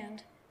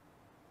understand.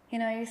 You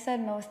know, you said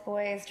most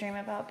boys dream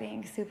about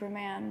being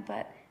Superman,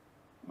 but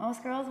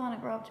most girls want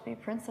to grow up to be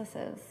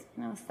princesses,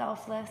 you know,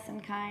 selfless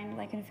and kind,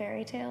 like in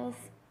fairy tales.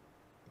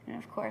 And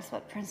of course,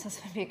 what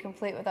princess would be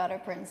complete without her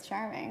Prince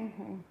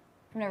Charming?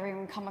 I've never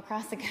even come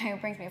across a guy who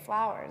brings me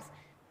flowers.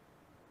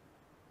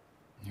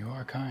 You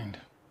are kind.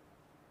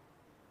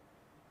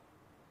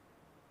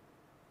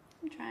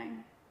 I'm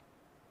trying.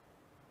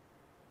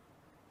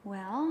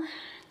 Well,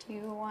 do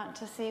you want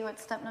to see what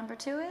step number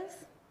 2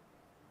 is?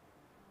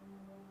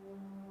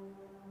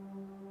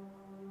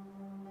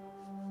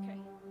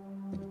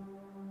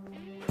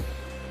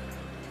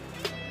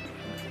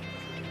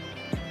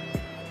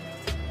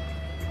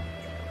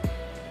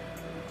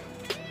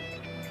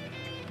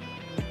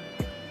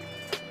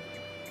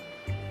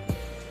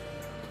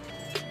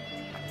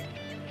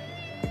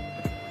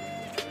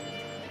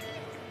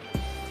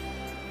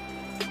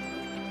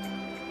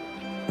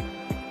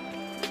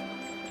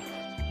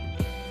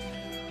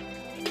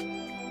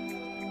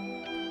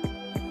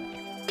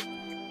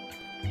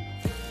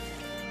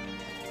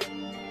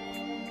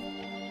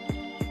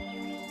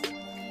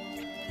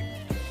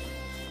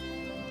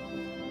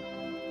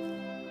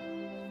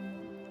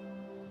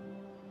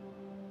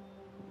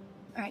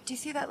 All right, do you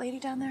see that lady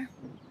down there?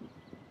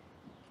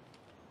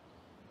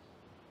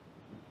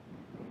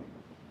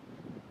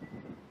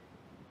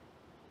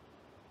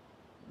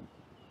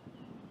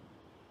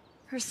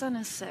 Her son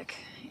is sick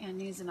and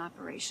needs an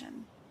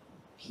operation.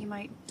 He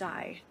might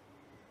die.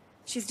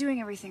 She's doing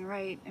everything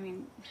right. I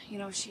mean, you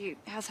know, she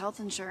has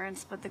health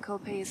insurance, but the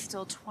copay is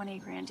still 20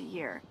 grand a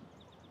year.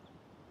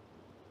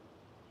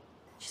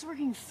 She's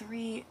working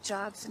 3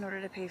 jobs in order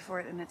to pay for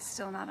it, and it's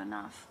still not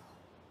enough.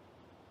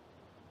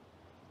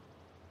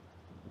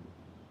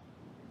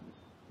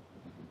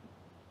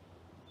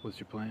 What's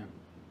your plan?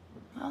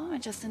 Well, I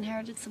just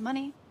inherited some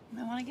money.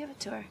 I want to give it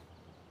to her.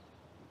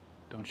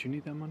 Don't you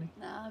need that money?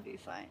 Nah, I'll be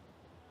fine.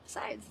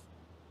 Besides,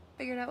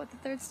 figured out what the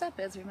 3rd step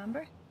is,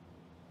 remember?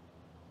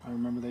 I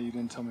remember that you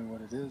didn't tell me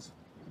what it is.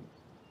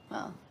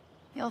 Well,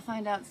 you'll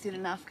find out soon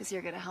enough because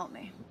you're gonna help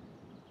me.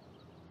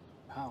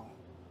 How?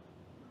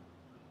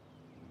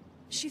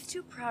 She's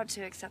too proud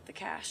to accept the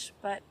cash,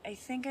 but I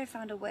think I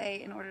found a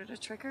way in order to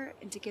trick her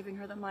into giving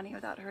her the money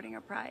without hurting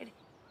her pride.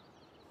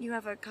 You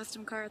have a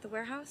custom car at the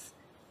warehouse?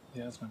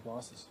 Yeah, it's my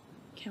boss's.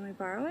 Can we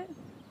borrow it?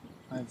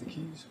 I have the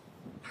keys.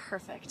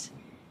 Perfect.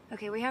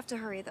 Okay, we have to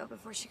hurry though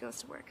before she goes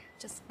to work.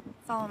 Just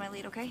follow my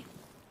lead, okay?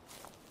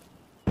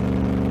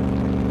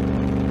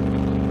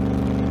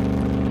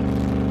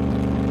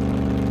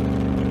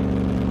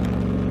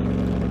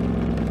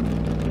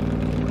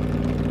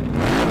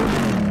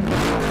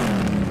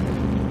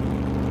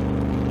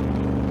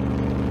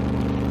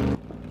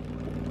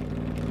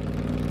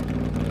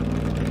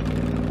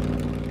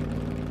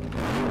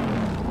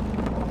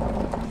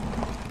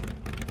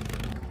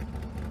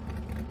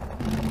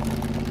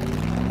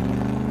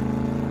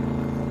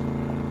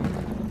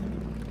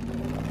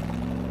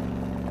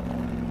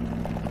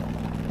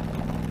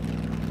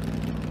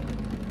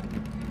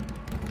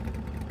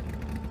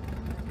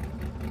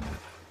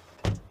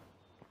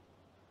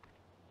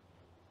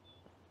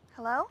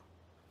 Hello?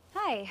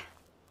 Hi.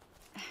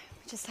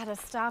 Just had to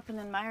stop and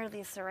admire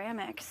these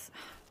ceramics.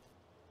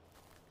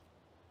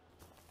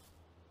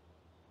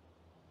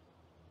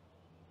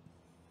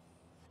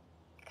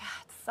 God,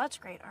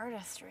 such great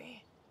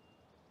artistry.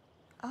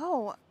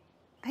 Oh,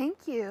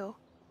 thank you.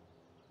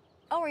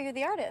 Oh, are you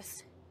the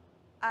artist?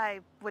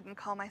 I wouldn't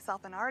call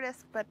myself an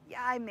artist, but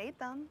yeah, I made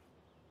them.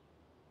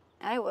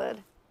 I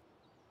would.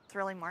 It's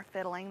really more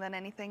fiddling than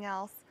anything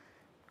else.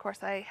 Of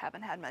course, I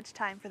haven't had much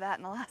time for that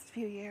in the last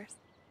few years.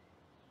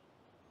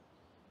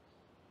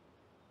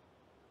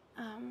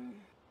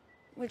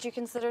 Would you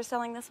consider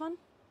selling this one?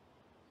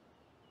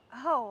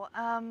 Oh,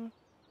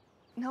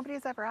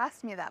 nobody's ever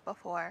asked me that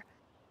before.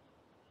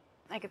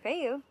 I could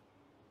pay you.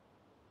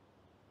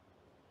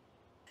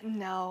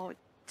 No,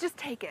 just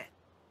take it.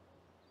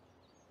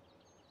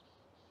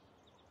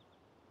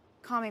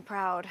 Call me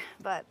proud,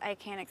 but I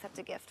can't accept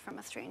a gift from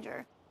a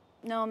stranger,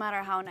 no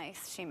matter how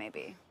nice she may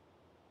be.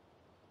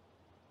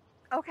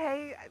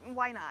 Okay,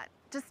 why not?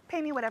 Just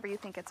pay me whatever you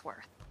think it's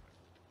worth.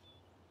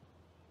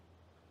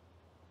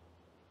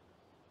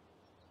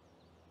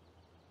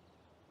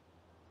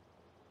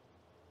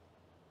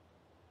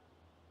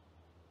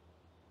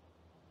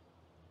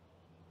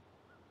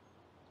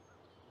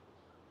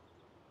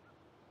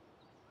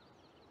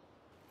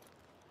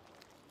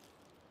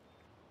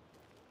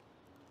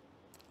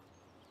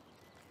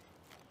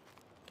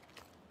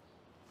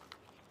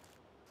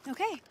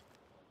 Okay.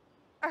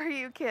 Are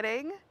you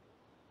kidding?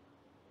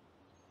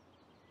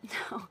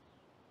 No.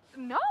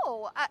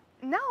 No,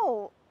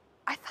 no.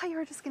 I thought you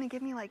were just gonna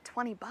give me like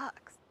 20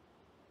 bucks.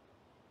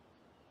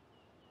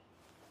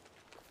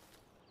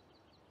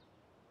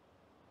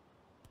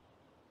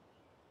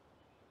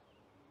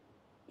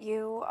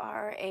 You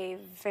are a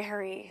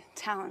very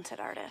talented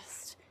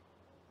artist.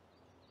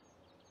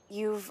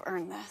 You've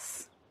earned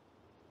this.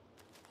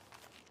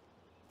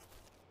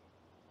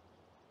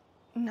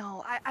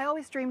 No, I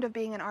always dreamed of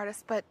being an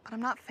artist, but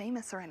I'm not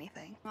famous or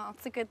anything. Well,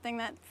 it's a good thing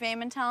that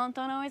fame and talent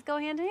don't always go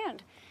hand in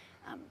hand.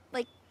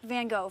 Like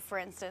Van Gogh, for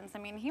instance. I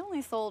mean, he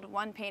only sold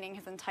 1 painting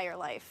his entire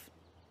life.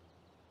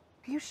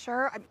 Are you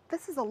sure?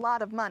 This is a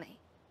lot of money.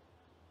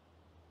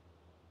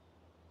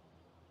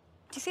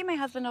 Do you see my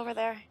husband over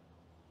there?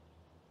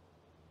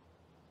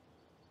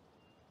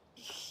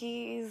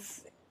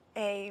 He's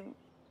a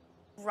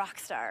rock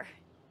star.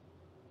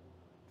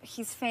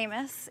 He's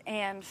famous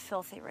and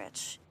filthy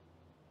rich.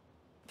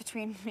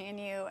 Between me and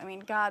you, I mean,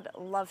 God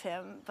love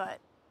him, but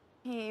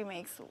he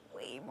makes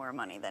way more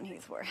money than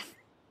he's worth.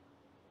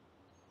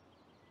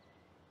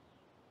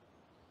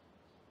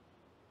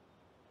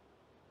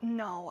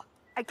 No,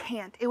 I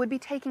can't. It would be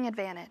taking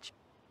advantage.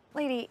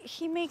 Lady,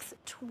 he makes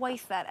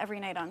twice that every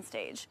night on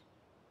stage.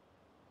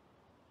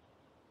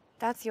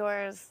 That's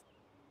yours.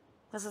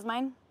 This is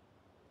mine.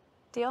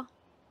 Deal?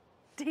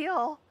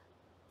 Deal.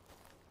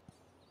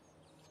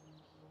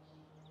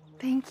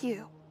 Thank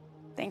you.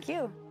 Thank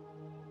you.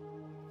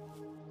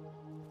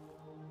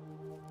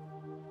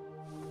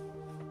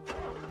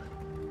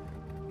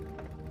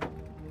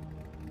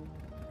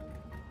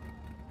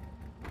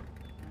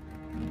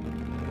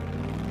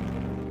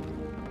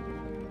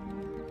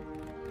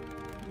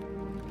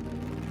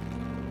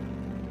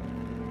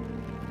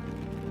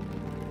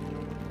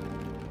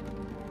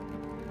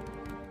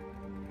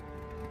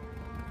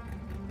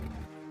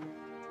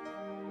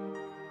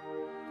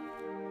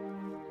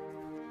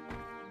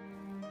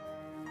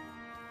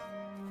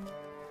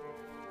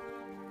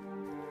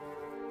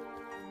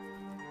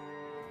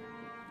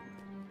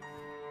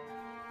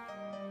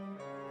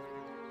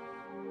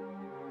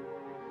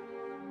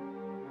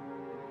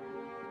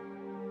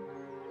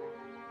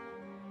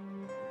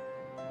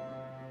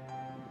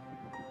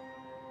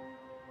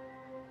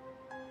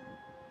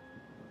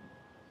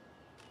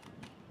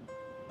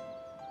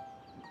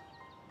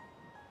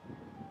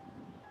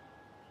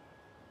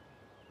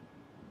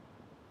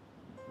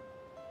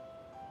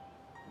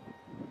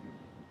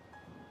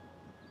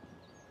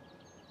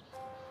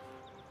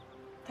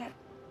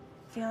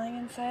 feeling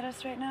inside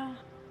us right now?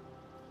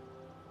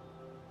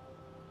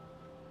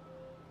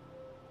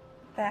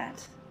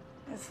 That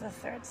is the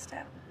third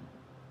step.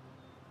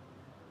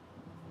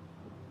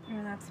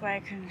 And that's why I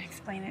couldn't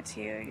explain it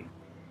to you.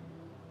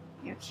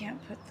 You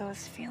can't put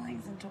those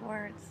feelings into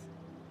words.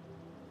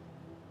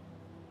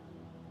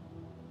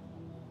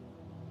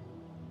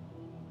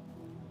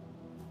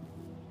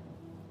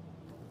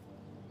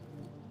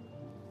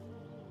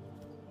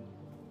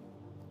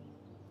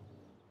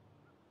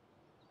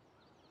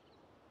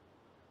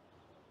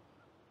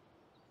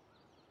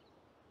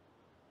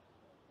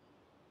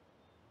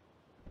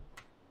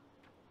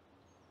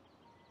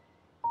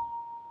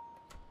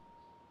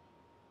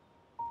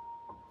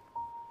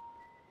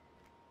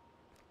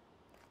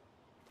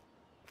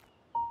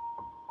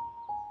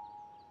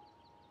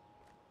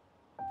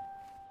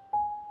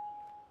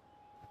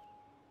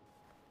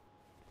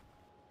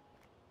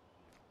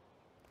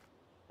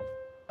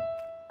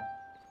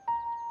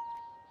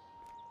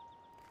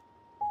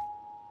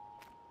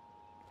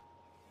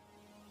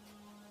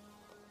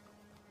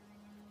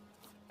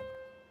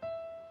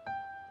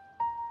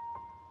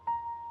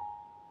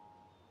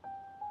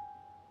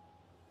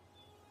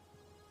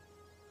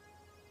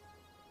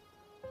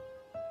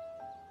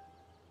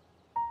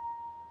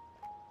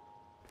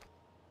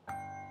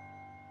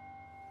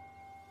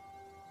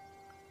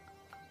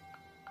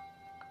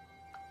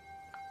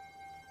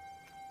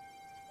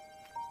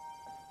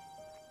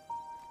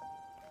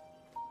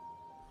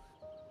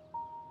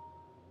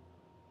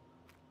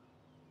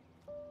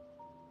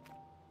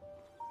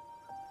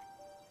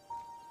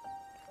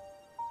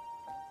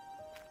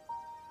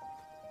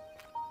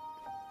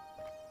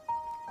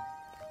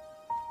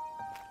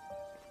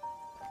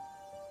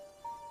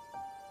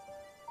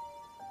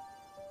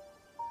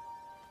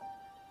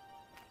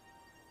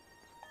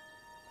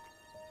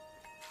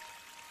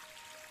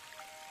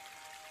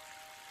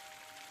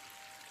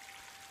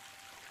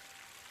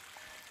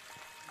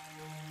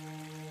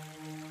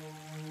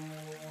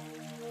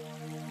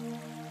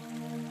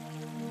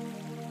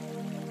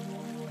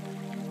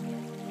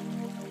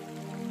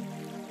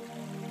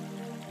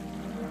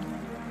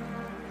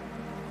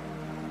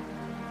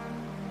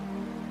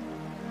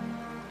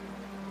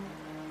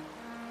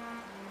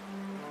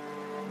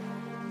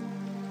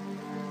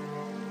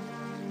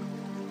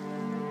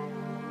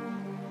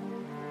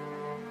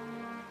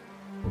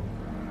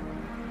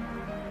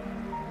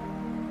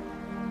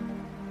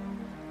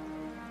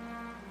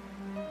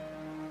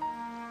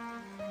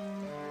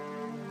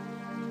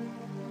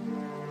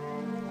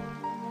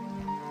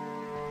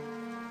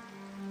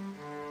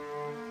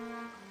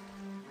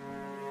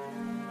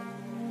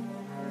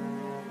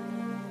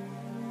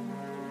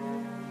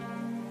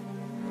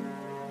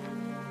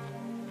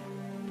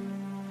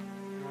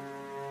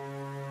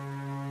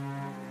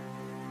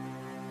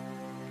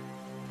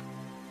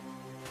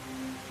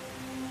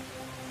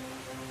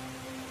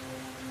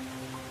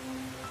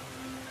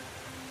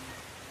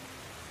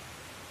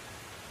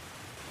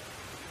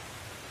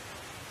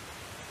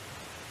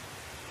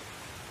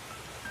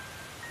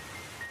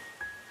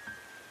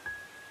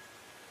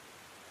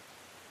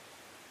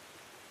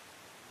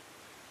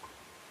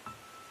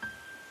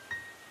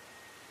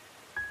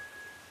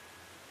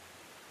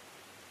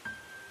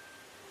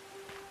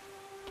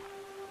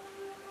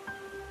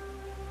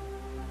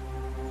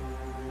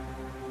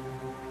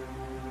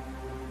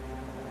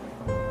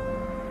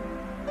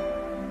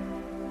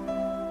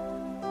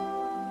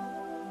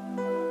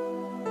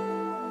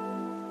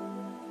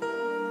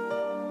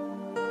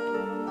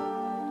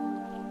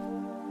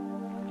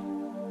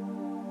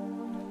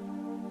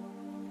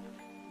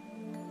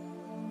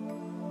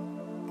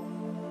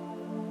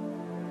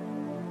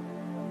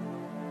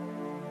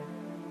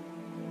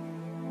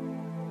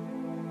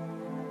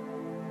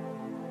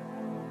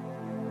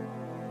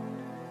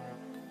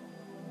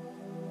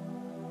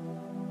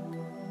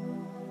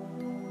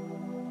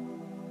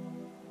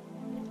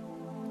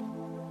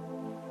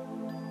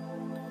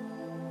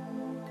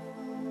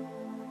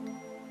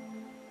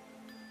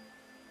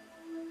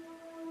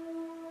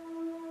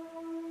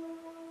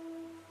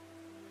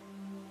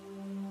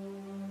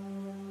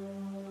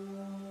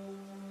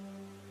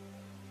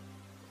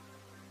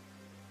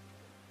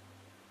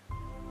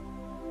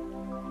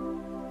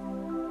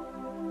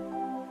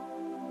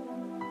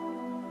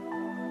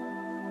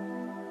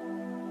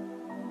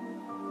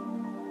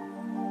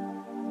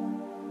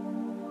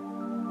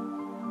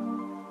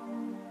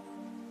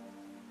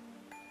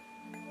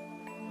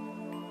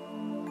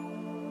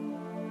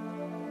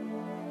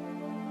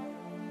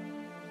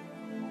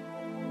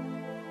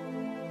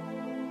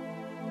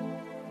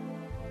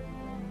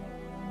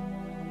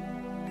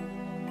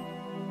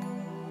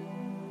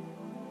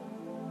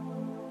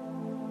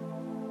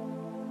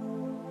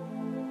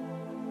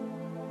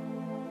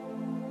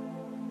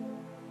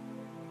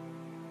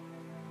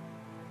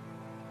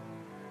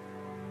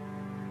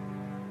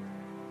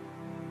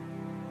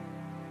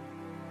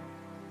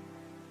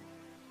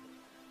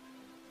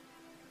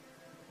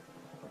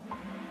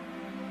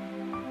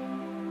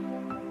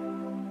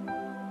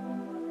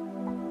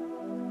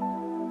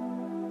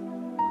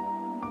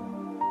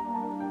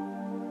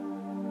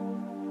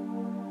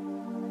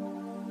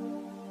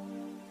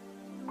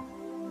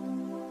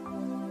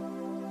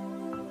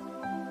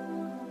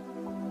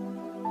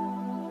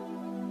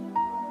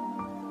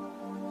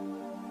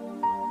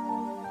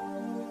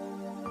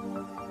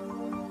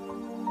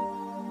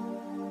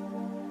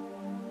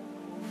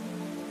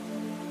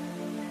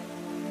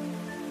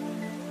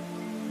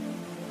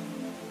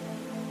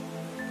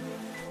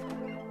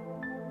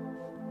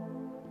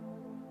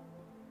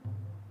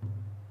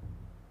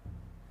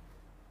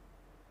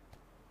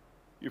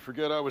 You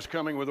forget I was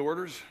coming with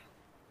orders?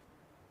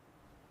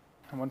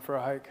 I went for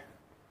a hike.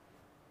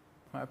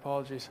 My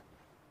apologies.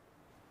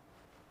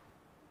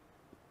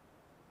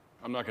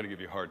 I'm not going to give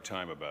you a hard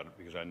time about it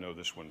because I know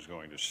this one's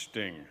going to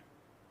sting.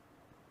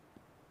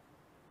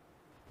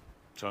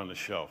 It's on the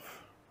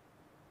shelf.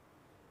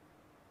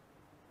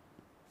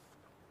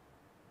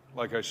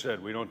 Like I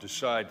said, we don't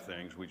decide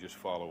things, we just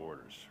follow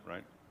orders,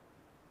 right?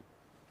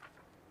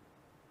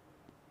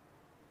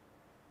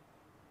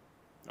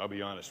 I'll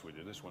be honest with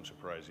you, this one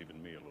surprised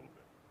even me a little bit.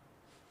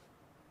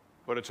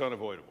 But it's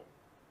unavoidable.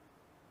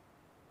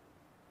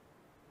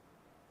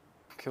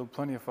 Killed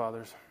plenty of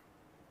fathers.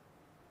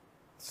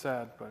 It's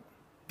sad, but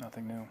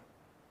nothing new.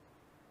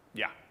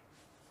 Yeah.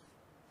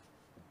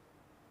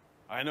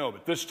 I know,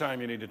 but this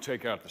time you need to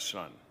take out the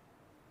son.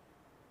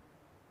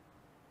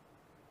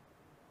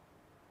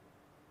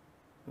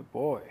 The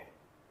boy.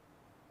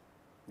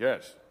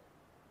 Yes.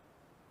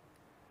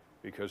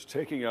 Because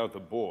taking out the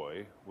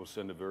boy will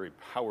send a very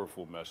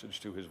powerful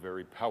message to his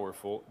very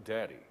powerful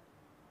daddy.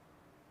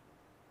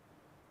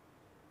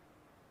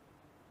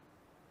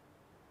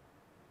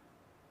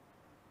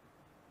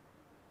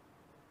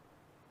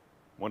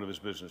 One of his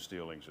business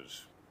dealings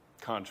is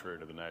contrary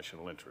to the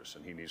national interest,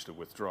 and he needs to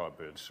withdraw a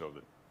bid so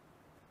that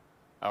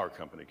our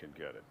company can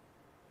get it.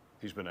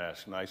 He's been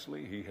asked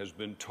nicely, he has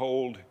been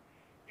told,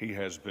 he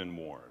has been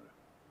warned.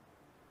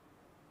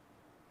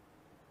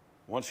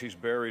 Once he's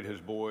buried his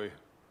boy,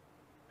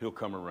 he'll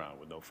come around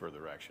with no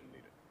further action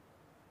needed.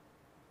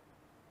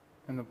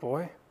 And the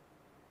boy?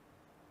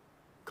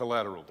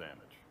 Collateral damage.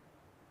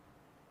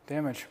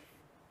 Damage.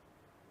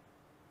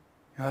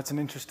 That's an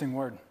interesting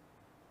word.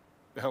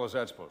 The hell is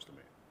that supposed to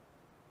mean?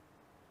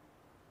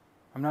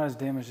 I'm not as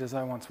damaged as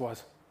I once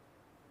was.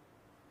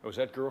 Oh, is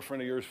that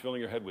girlfriend of yours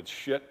filling your head with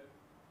shit?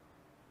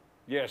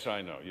 Yes,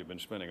 I know. You've been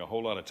spending a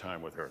whole lot of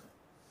time with her.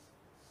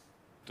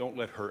 Don't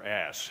let her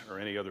ass or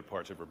any other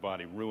parts of her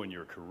body ruin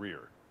your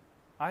career.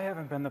 I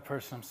haven't been the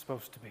person I'm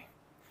supposed to be.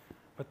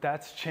 But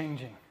that's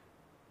changing.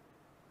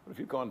 What, have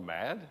you gone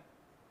mad?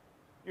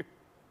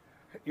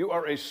 You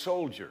are a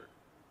soldier.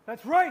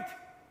 That's right!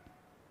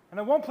 And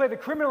I won't play the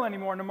criminal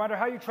anymore, no matter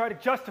how you try to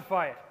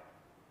justify it.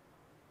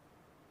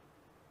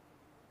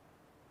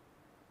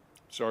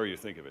 Sorry you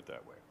think of it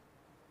that way.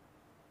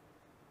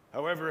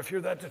 However, if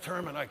you're that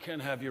determined, I can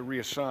have you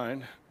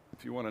reassigned.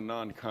 If you want a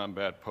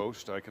non-combat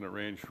post, I can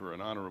arrange for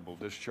an honorable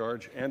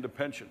discharge and a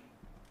pension.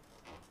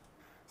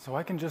 So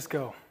I can just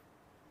go?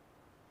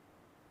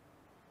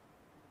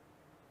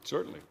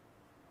 Certainly.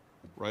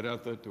 Right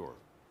out that door.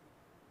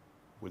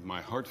 With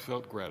my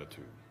heartfelt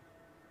gratitude.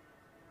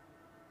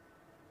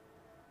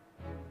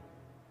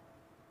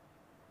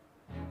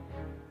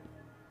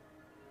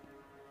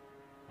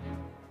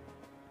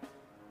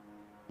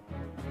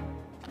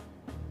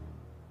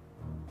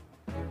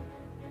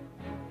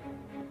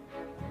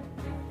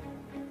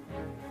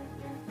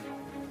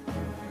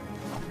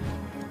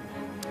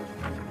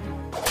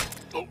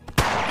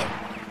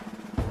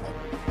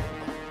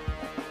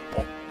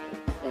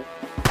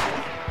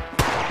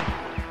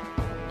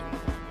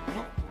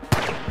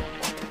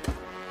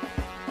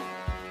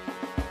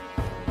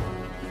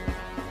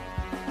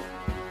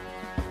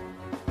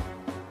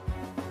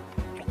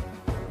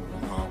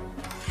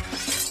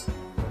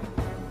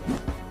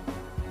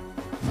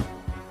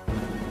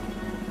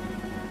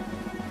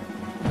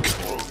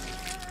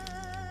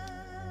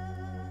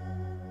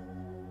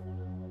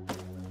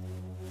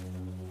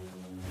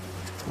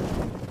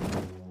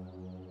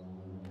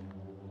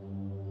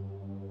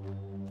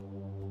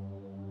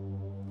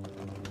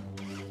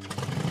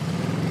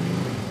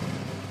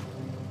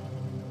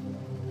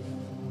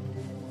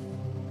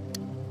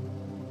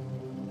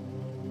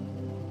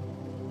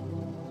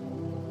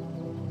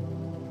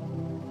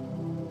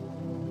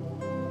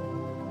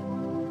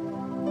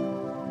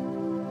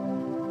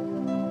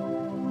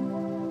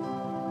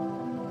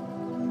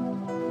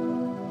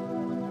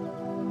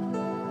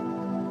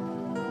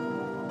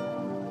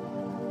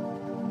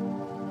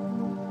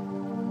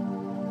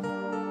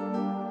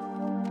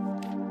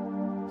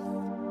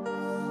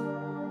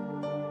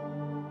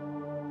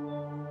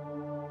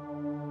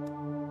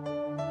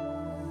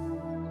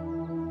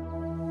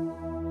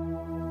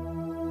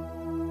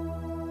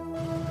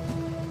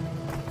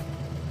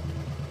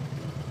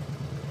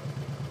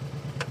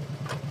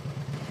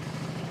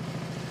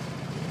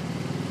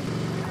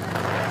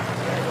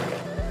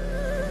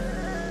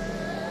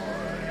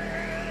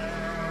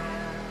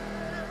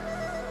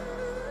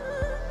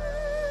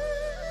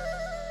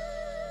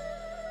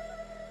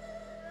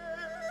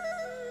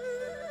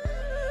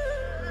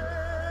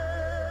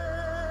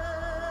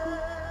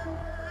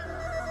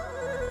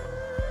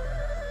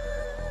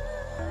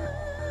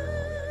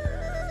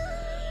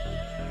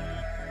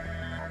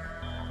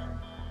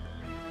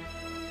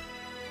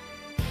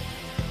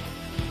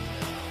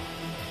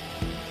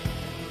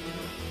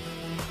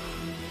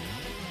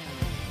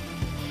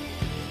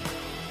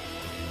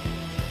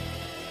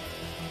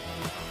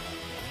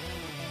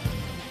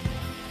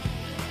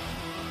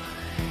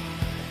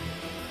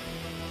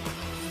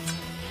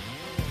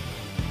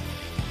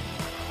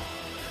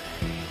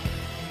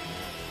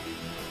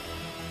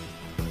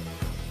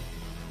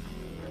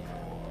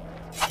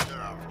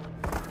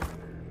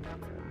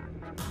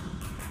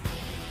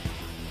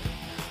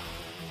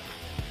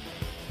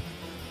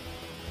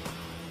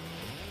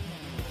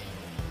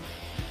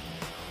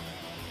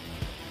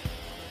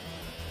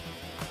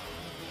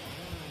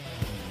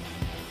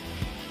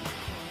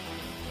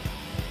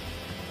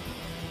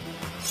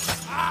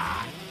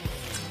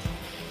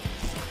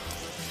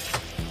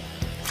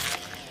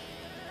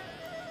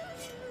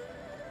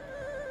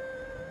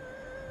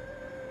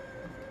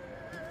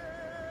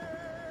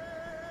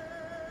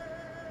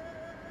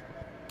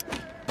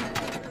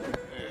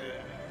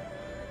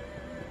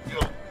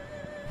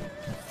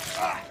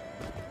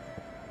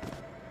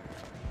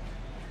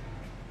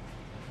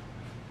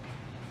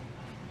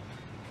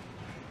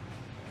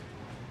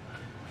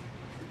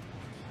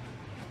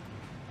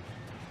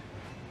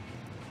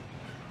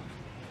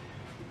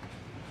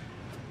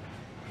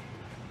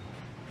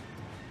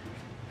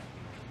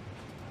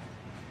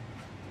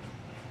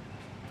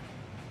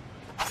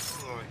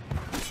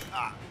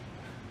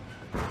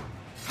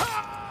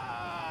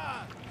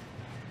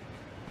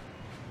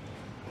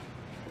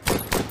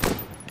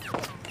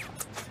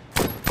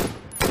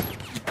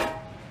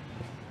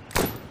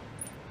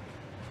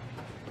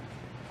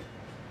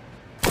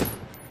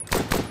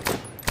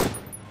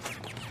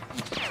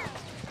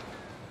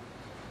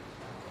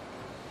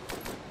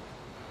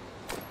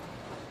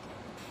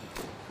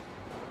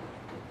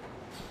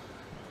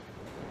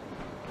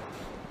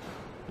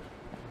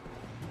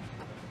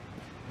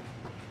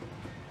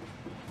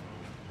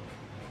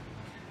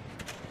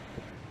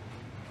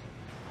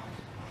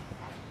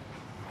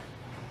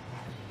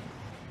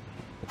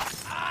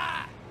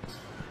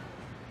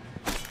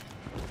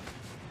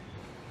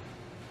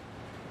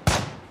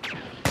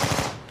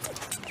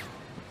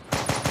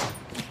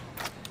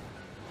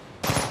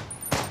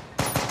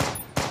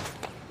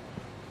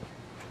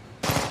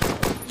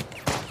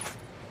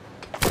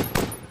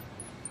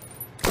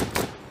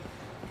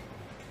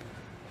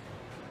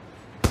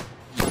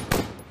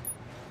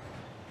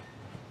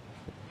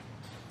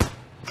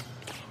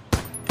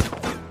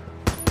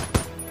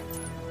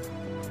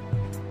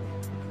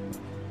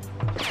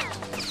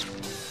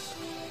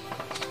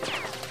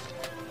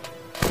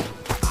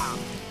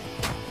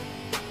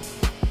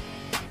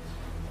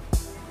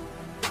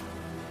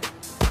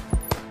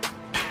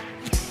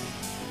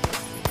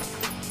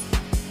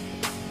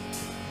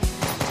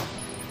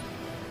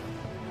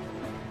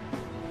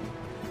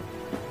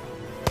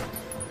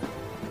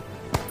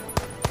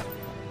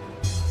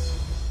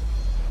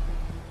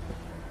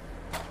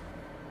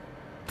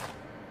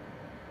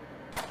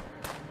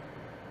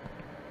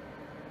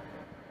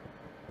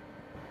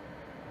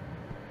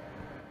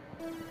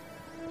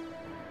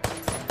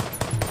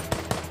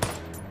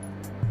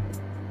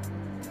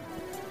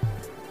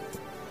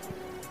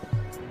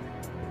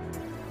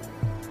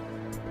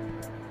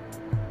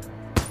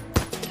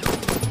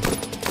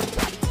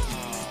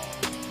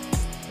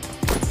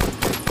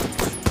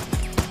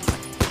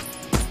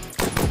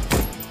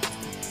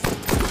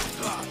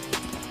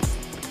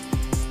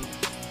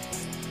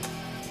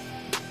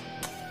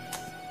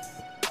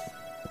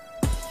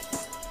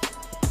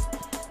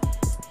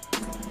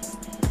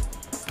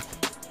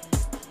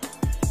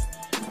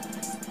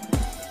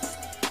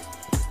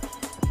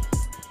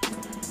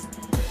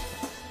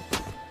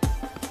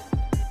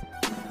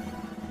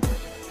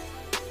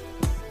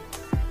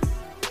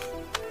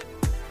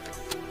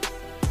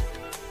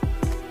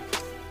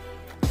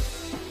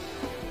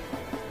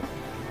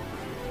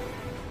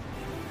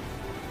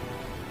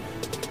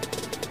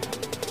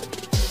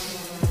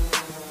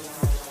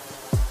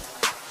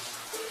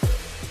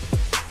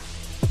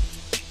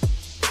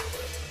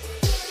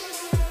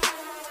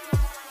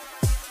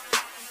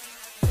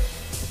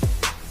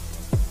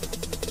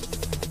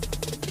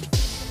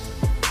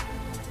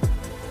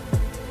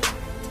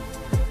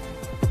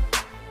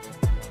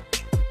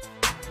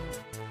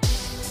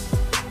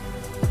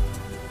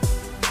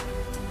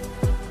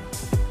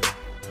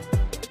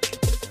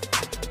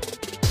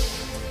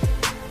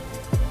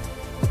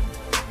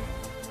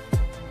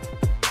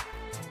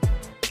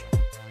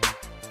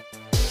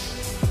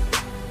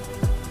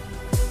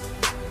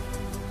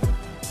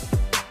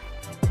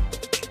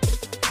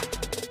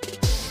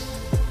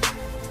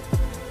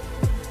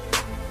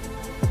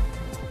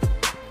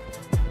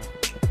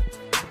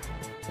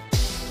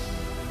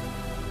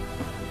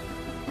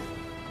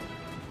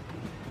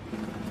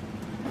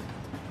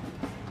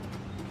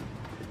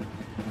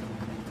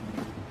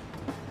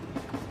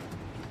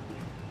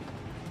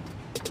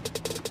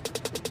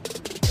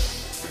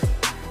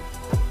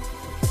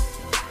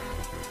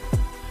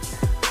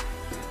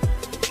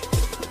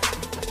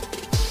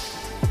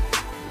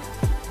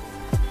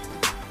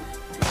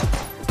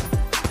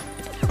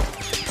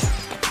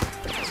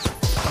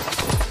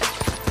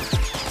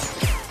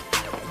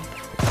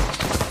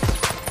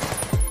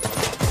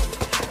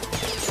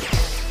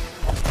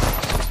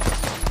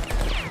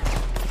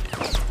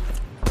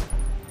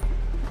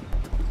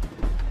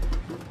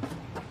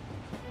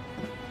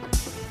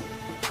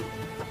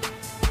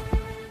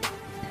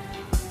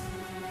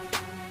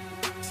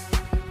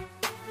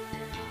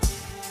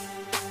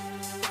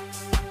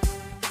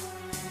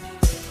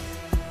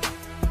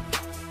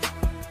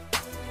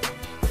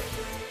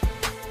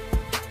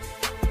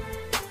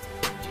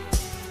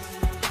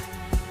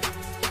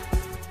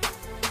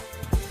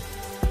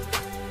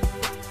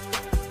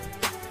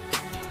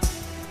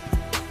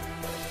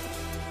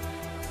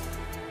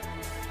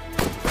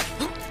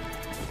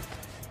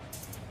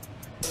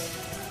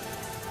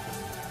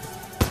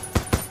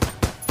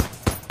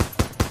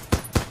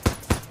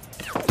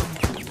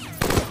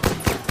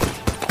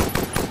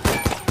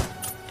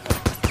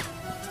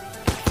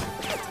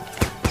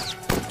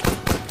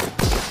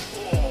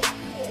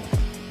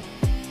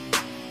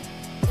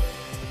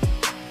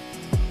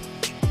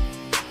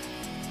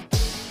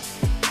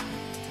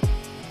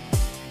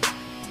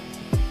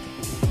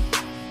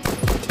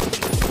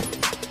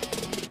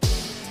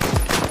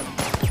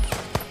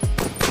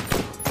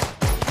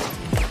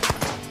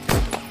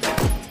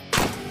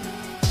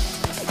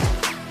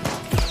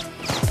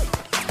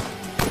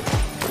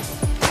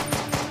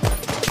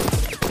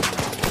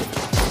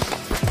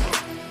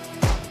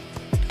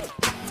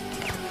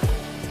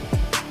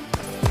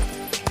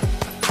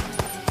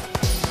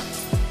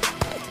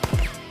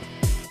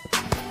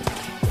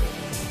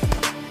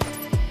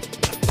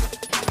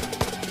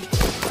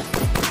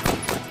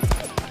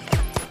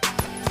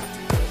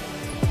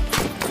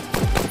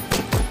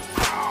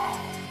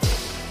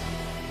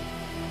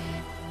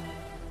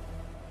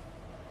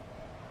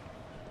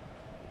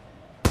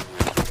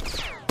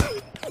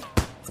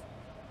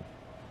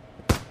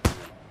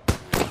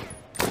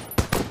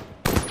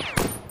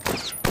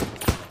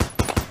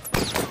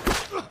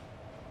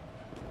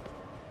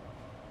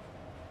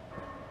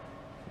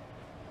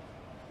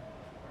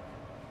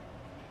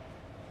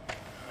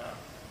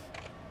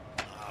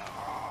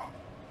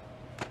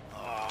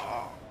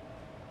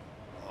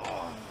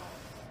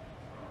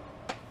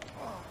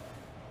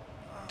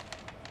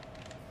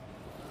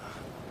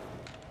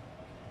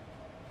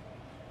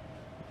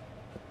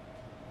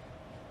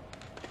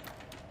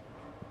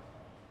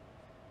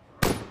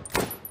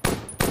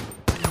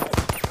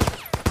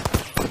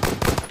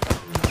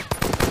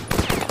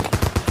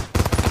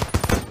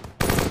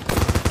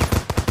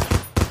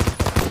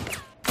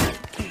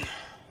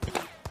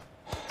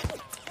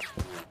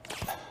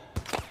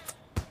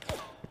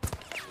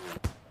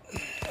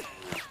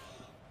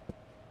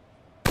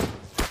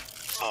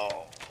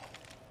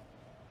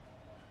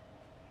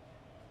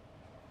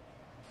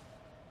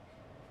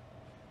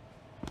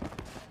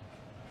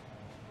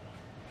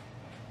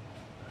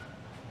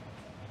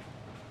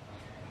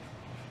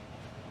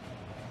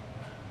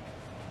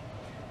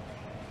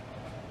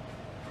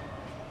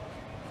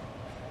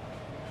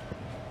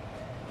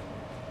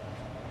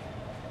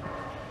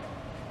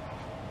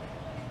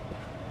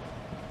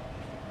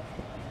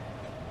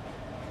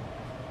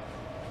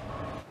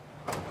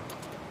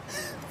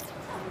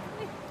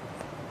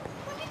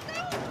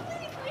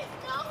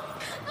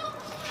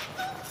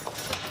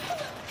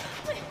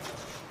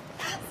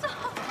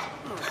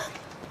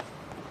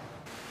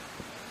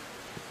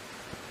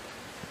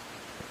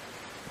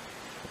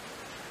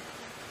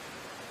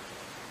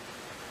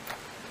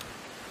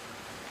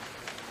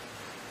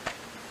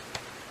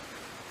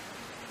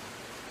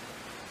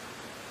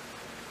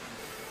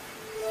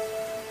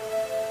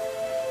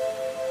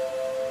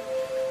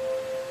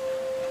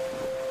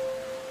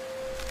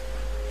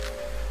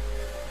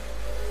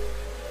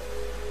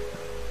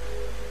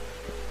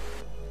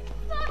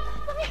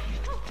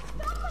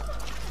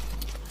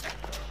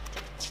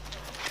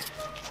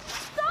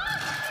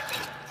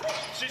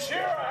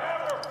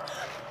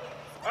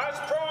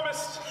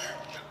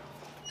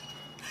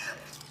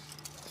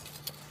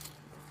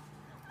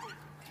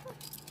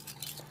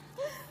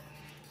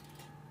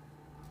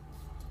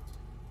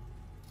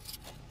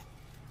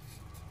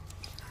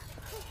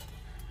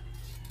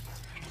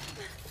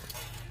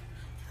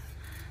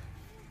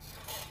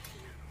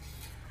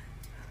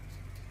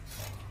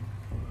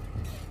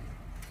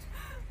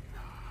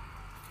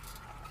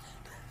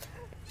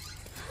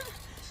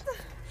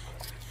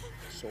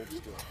 sold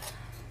still.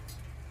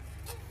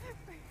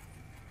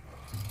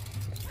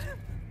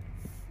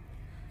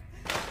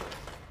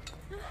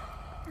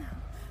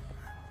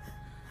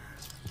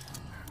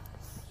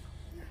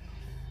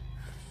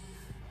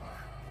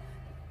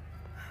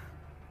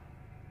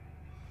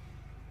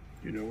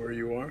 You know where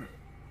you are?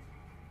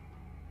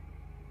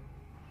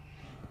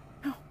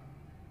 No.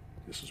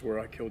 This is where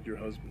I killed your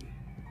husband.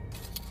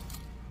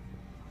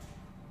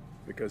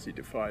 Because he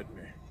defied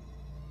me.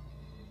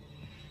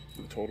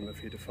 I told him if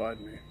he defied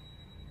me,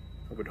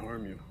 I would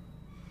harm you.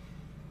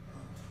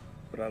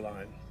 But I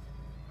lied.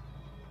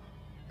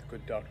 The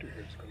good doctor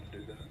here is going to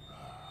do that.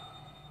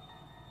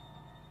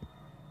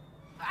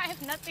 I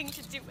have nothing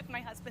to do with my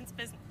husband's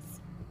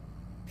business.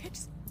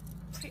 Just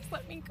please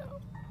let me go.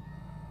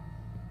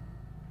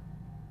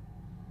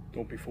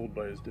 Don't be fooled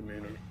by his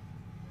demeanor.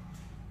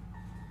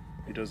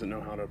 He doesn't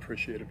know how to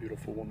appreciate a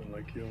beautiful woman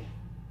like you.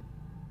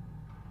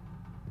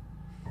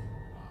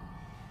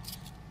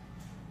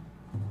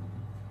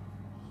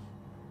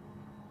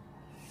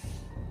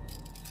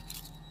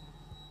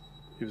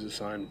 He was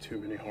assigned to too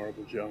many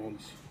horrible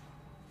jobs.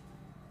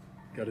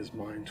 Got his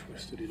mind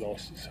twisted. He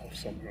lost himself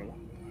somewhere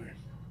along the way.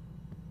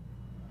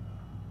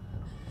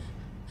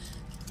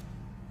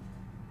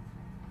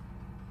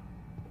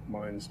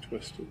 Mind's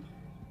twisted.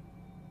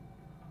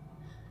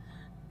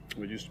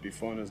 What used to be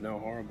fun is now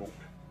horrible.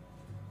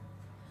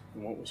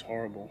 And what was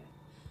horrible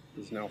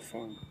is now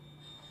fun.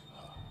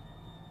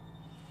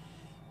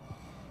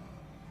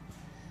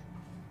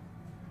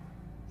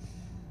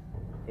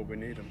 But we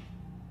need him.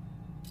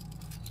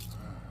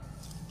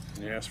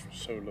 And he asked for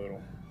so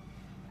little.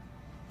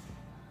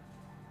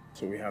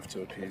 So we have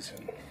to appease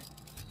him.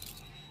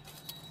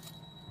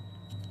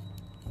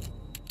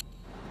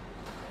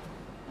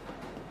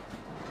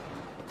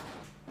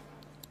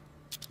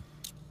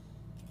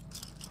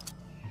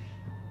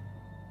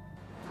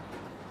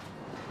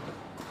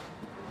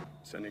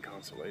 It's any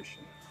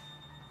consolation.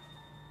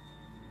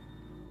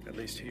 At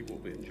least he will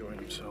be enjoying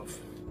himself.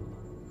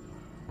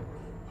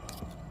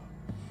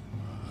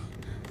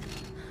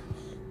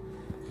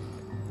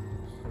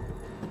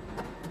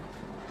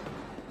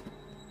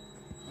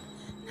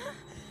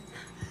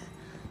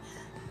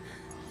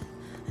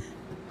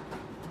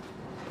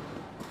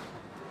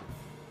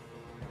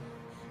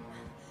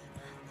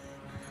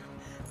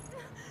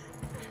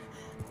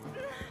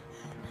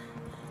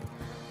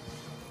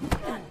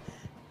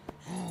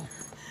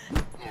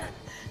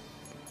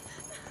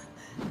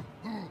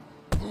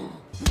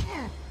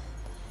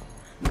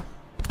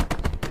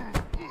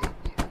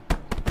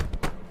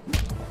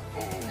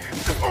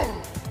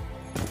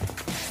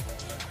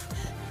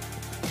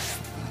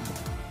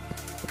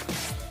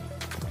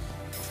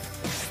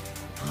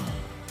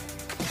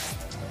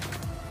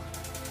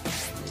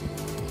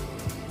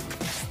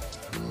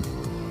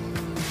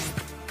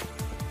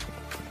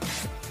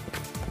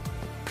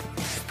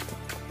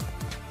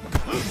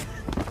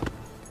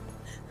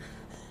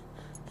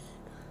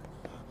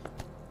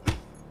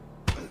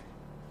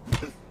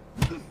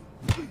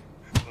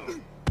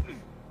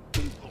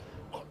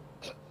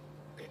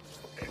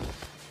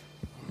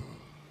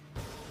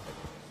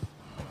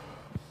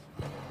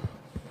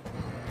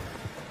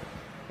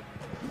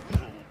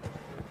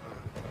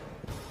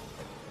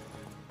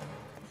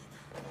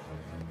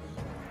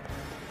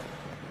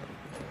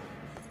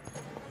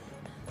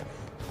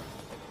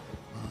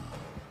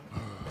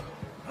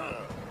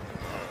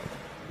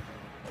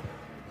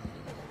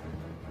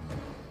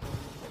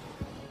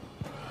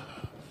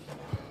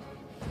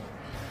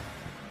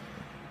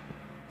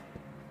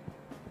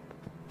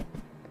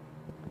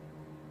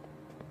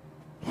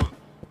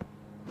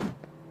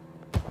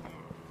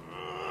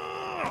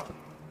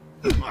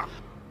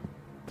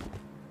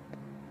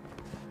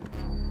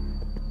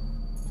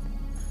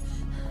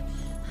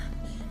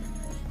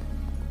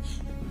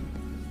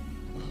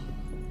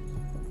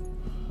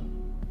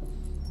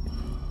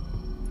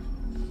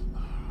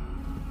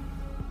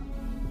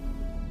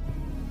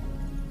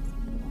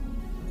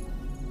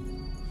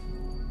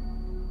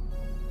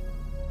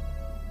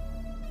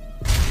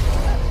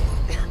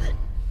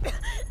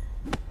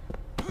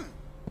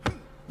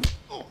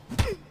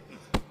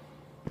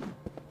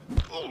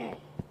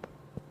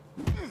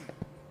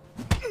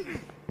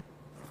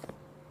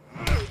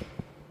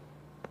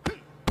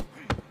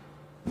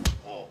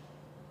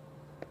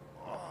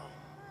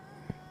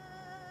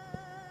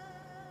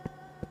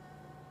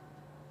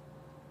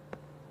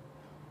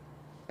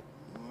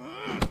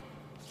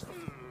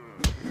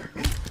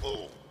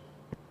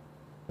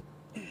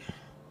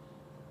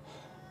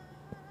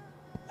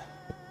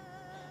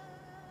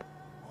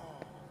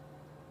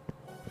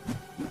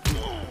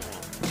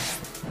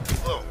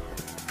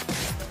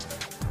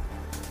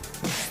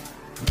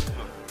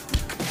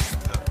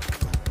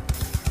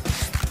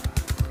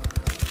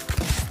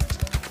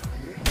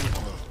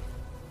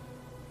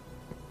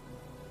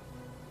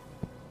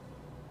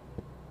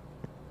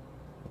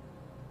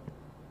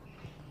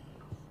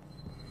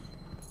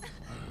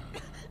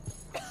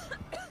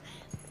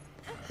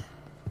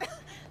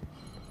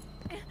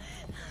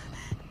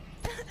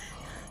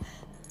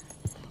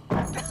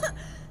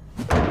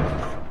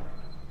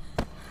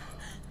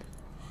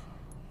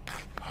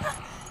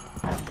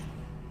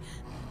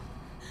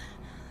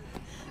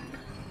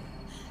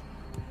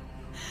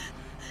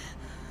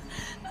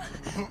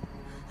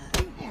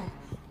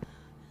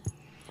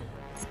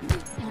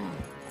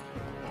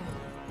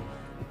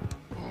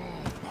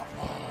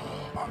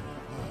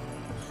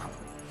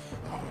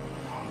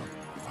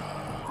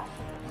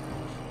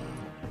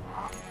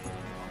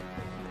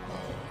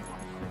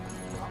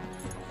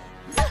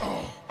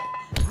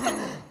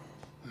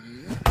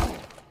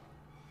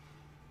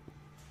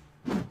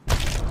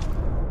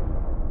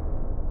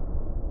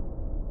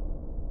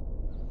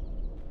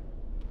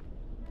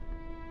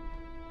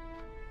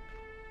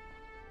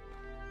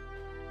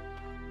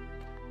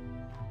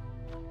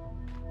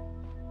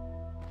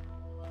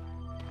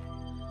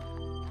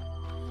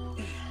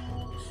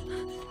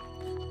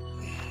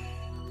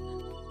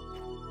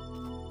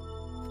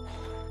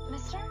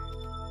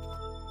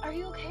 Are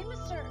you okay,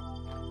 mister?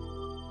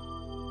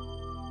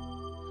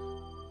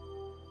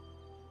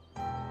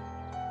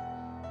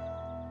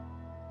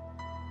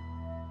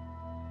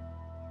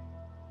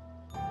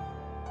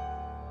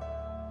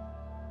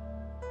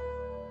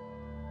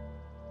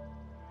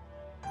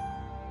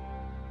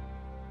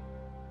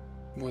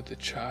 Would the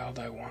child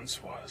I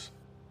once was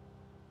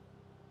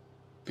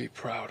be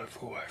proud of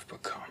who I've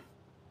become?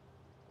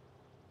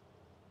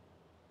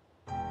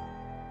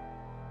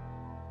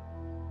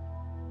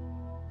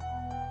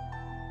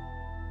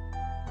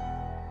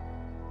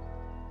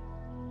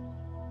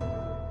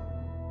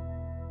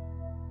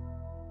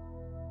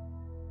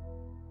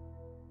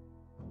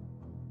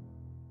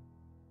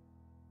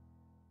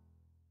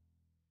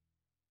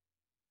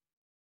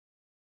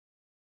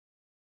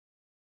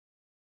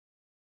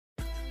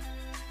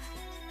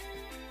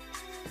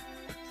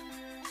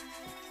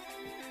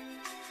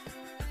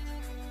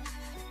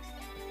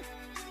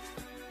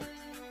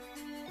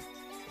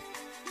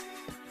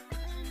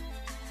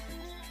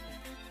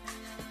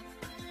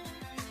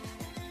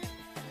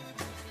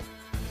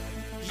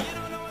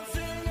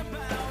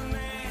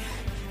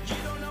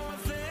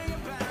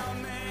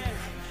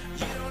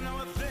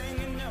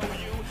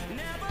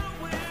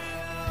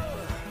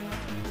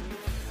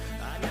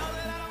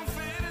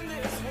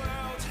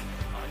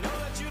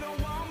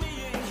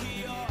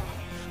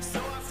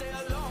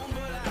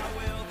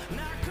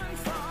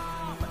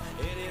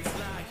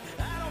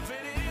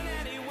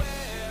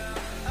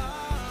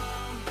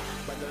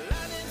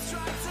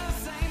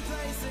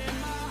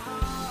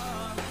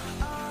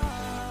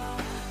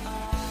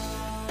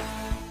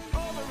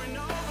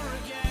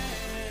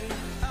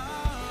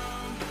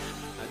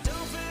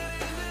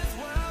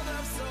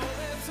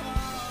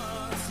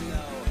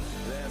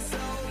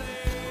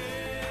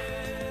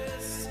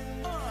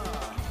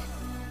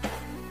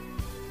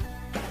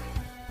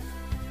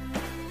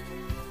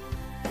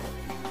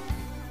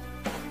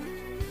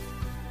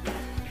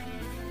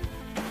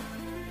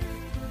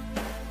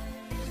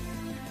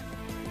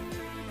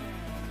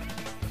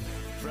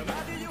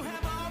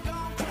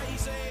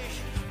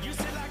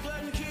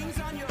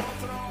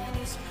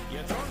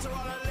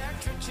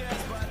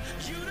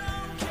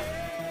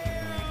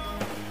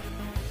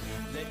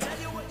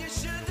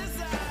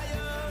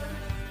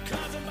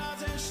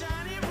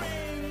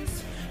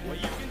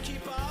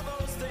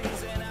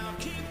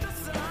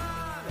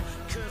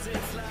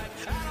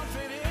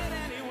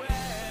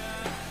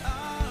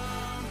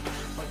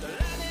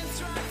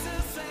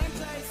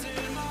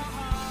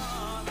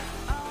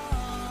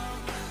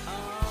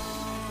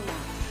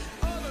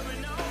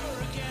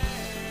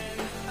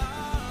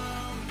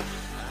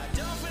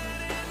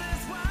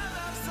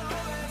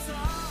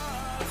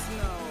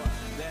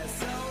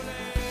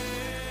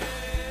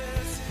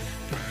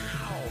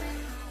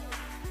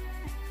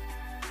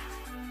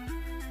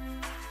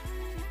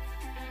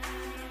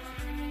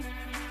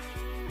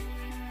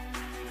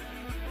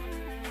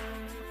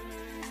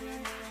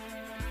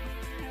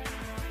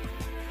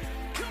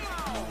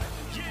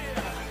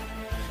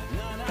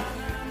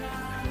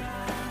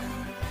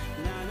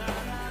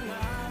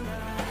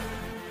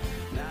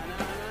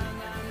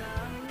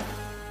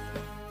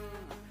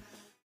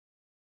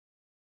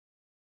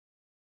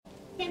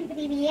 Всем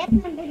привет! Мы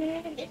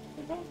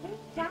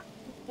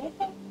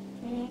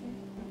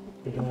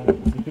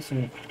будем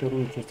записываем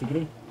вторую часть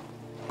игры.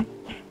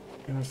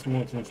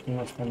 Смотрим, что у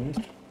нас там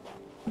есть.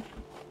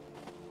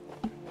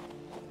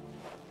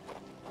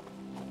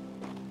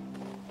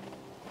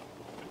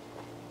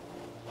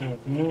 Так,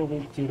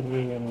 новый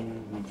террен.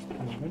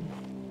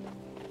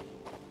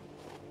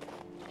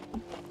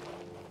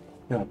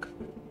 Так.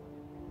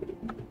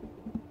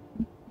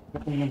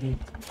 Как он надо?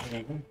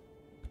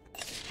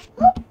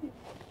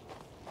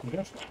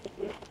 Идёшь?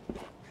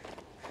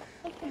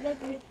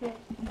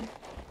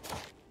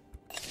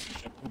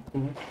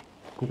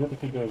 Куда ты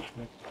кидаешь?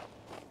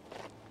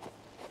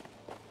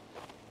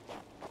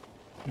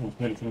 Ну,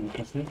 смотрите, надо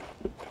поставить.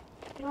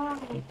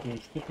 Такую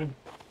штуку.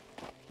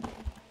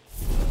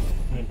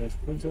 Надо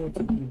использовать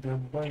и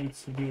добавить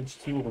себе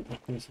чтиво. Вот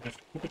такую себе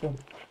штуку там.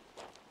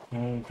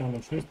 Там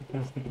еще есть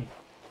такая штука.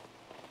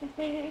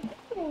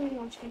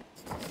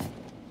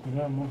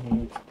 Да,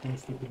 можно эту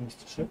штуку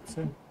переместить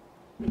шепцы.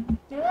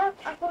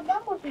 А куда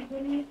можно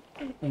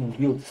переместить?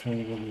 Билд с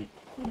моей воды.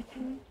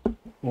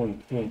 Ой,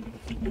 кто это?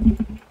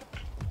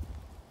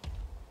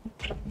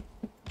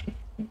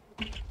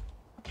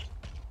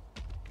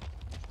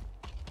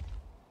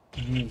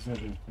 Не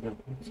знаю, куда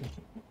пойти.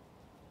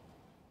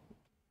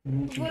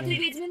 Вот и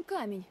ведьмин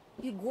камень,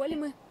 и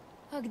големы.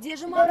 А где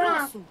же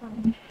Марасу?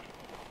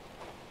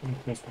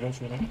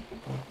 Дальше, да?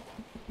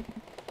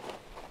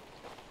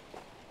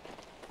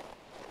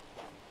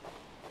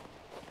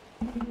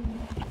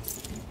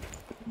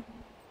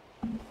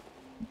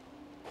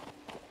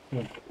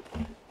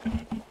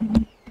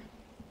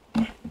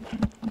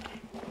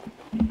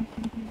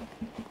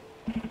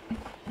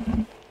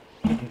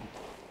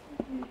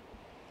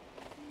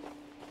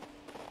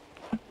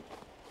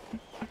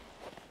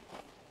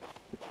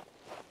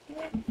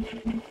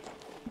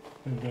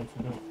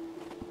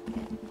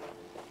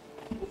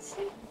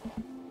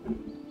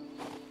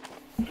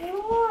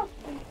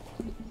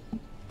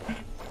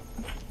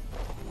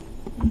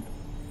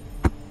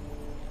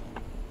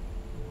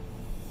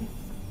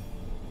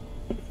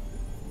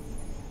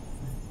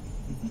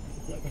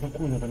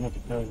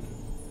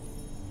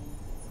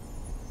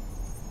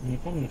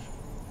 помнишь?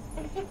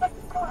 Где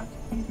подкат?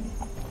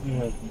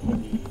 Я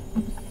помню.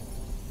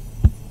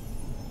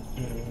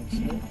 Первый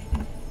след.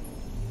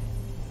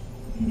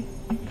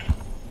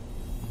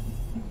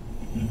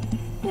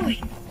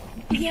 Ой,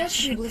 я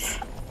ошиблась.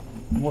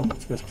 Вот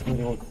подсказка,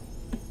 смотри, вот.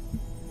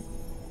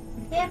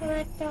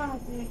 Первый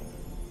этаж.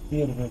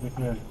 Первая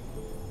такая.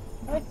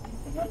 Вот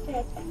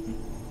это.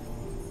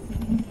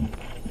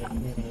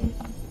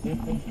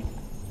 Это.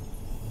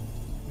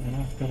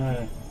 Она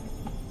вторая.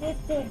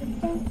 Это.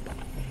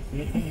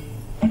 Это.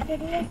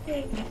 Это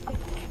третья.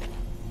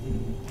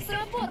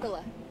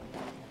 Сработало.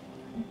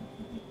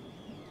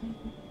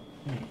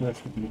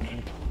 Дальше будет.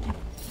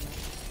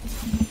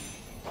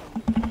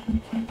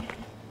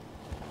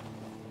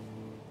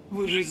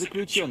 Вы же из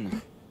заключенных.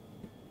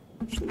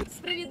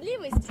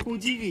 Справедливость?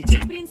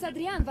 Удивительно. Принц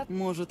Адриан,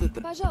 Может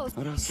это...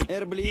 пожалуйста. Раз...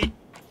 Эрбли...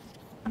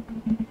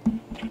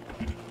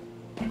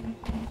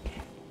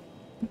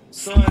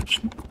 Сач...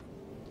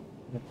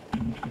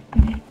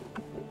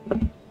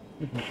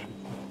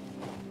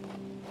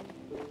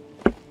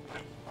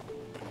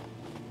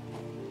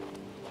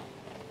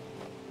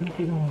 Ну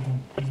куда он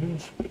там,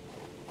 знаешь?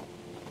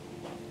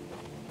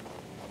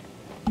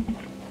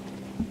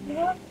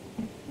 Вот.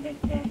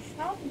 Это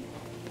шаг.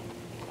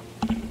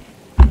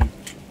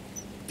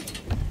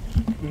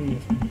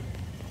 Интересно.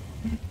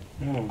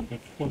 О,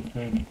 тут вход,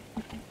 наверное.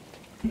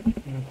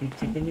 Тут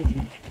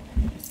цепелечек.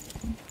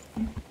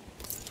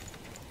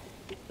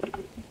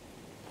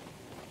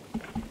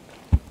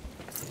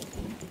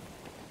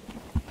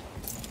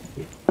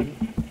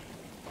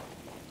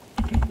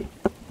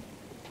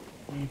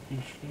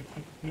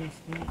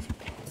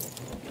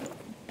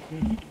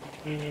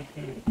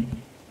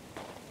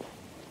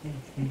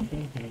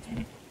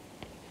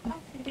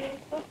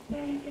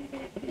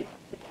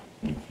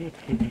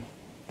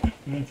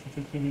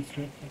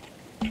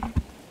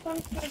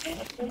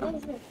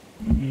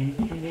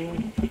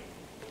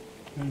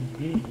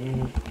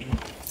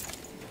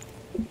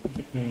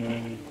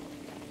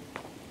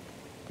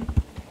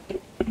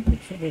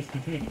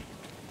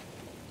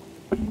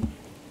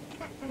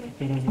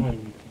 Это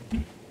развалины.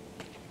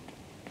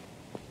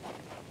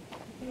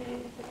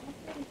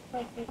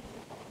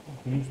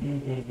 Конечно,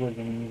 это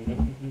развалины не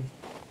закрыты.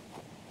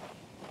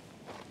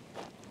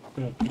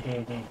 Так, куда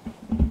это?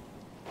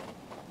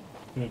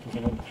 Что это за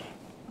вода?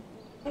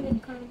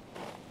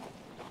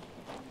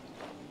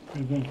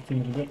 Идем к тем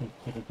ребятам,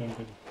 которые там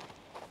были.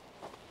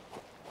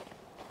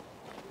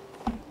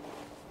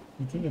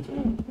 Интересно.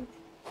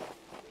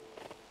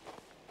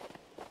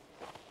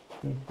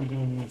 Так, куда у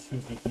меня все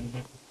эти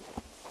ребята?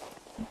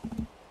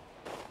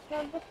 Я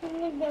бы не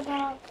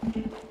выбирал.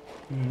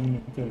 Не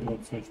хотел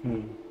драться, аж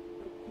ну.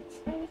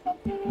 Я не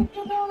хочу не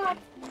выбирать.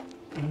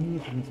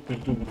 Нет, они теперь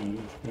добрые,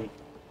 немножко.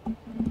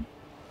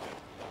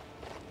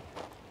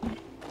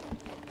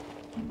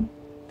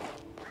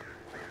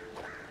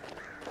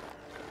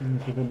 Они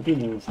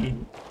подобрели и ушли.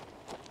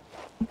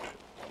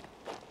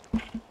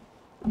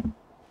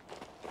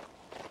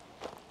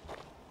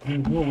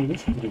 Новая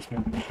вещь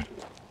интересная.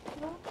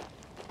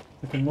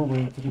 Это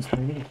новая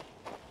интересная вещь.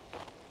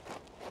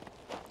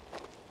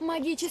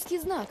 Магический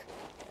знак.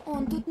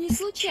 Он тут не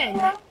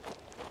случайно.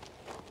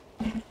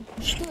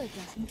 Что это?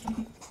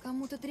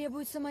 Кому-то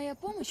требуется моя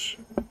помощь?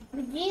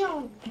 Где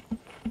он?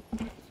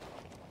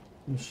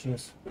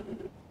 Исчез.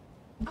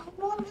 А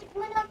может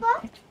мы на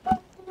бабку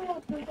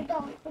посмотрим, куда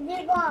он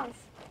побежался?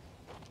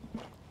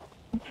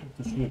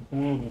 Это же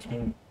холодно,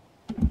 смотри.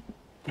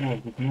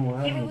 Может быть,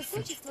 новая Его армия.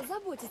 высочество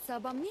заботится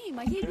обо мне и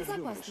моей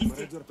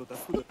безопасности.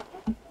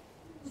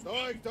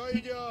 Стой, кто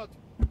идет?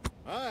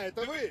 А,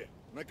 это вы?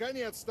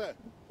 Наконец-то!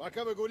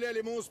 Пока вы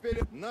гуляли, мы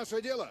успели.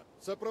 Наше дело —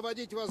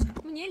 сопроводить вас.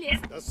 Мне лез.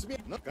 Да смей.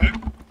 Ну, как?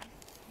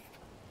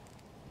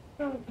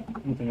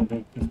 Вот она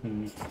дает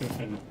письменные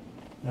специально.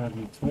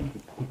 Армия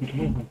смотрит, купить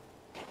можно.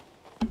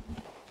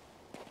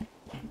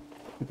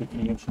 Это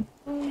конечно.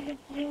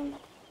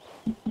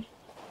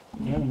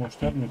 Да,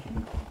 может армию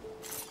купить.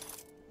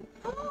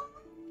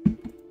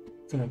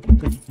 Так,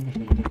 вот эти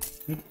можно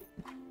дать.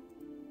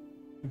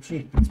 Вообще,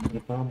 в принципе,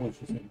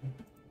 побольше взять.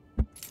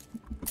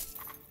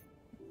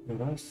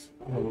 Раз,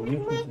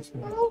 уехать здесь.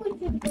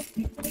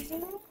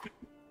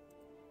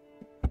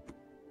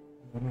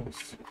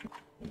 Раз.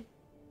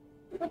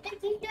 Вот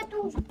эти я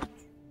тоже.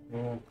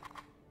 Два.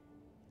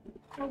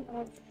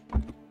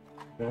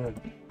 Давай.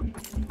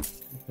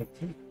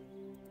 Хотим.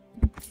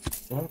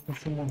 Два,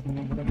 почему можно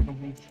набрать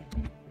побольше?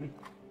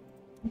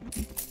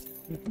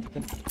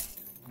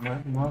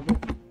 Магу.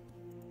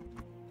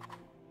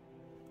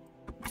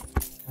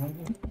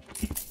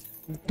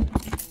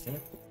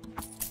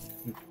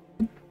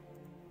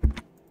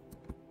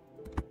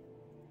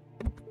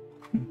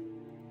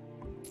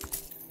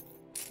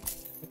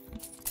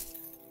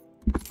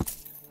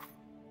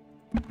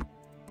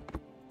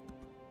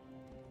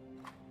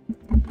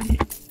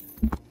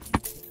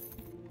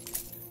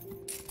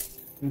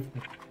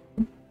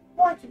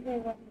 Хватит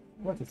было.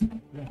 Хватит?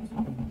 Да.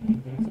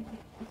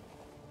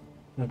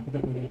 Так, куда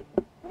пойдем?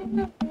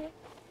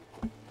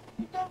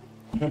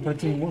 Там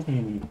пройти можно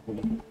не будет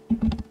куда?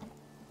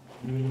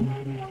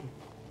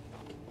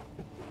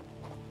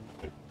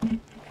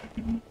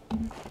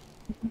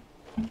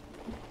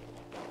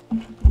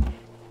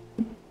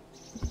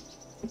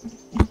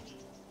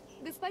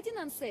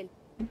 Марсель.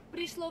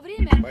 Пришло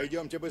время...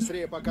 Пойдемте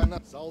быстрее, пока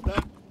на...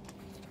 Солдат!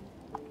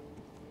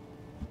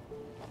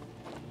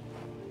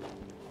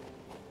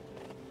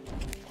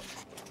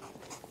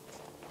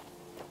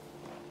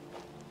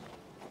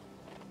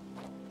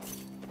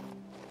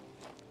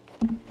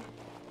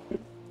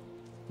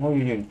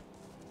 Ой-ой-ой.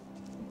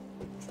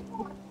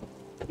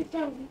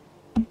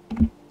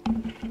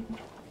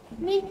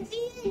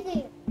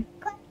 Медведи!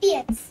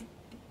 Капец!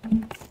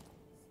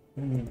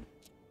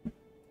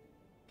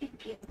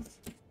 Пипец.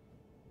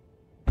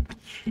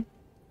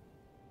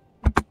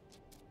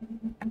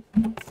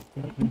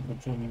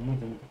 Что не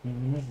надо, не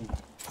нужно.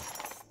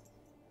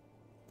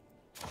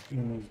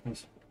 Ну,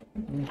 здесь.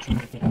 Ничего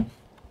не так.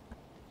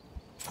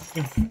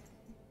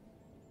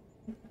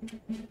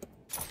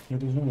 Я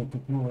думаю,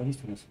 тут новая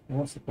есть у нас. У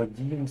вас и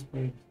поддельно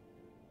справить.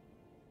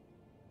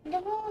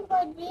 Давай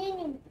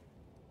поденем.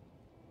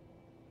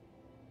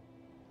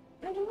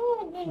 Давай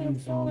поденем.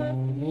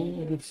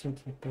 Заводы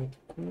всякие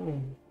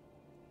такое.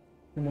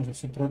 Можно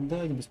все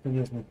продать,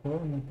 бесполезный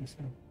план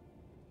написан.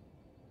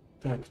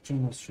 Так, что у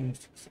нас еще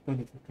есть?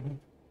 Сапоги открыть.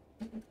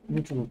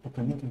 Ничего тут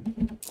пока нету.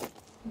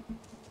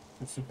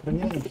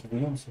 Сохраняемся,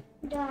 беремся.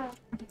 Да.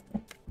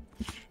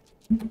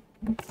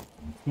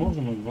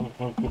 Можем мы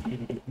два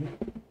перейти?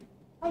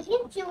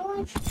 Один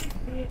человечек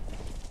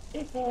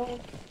и пол.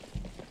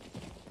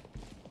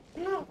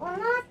 Ну, у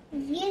нас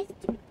есть.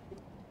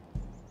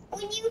 У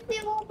них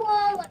его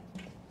мало.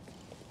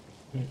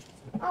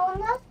 А у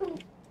нас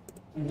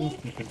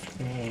Есть не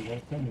представляю,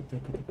 волками,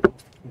 так это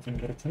просто. Этим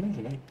горчаным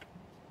же, да?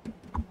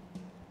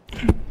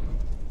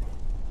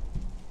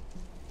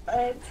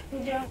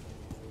 куда?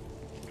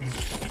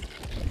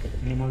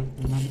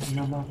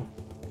 На магу.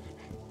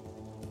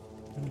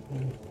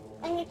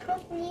 Они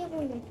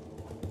красивые.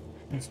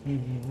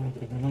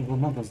 Надо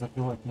мага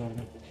закрывать,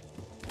 наверное.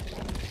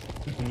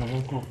 Это на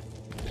волков.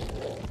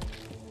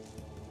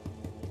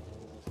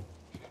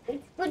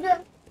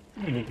 Куда?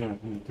 Ну, не знаю,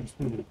 ты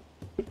что.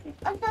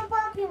 А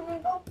собаки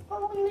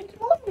кого-нибудь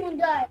можно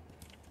дать?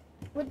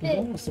 Вот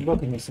Да,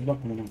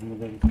 собаками нужно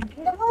ударить.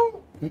 Давай.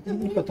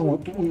 И потом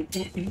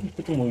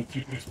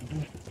уйти просто.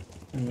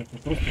 Да? Нет,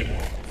 просто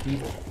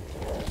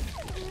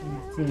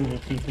сильно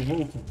эти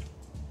волки.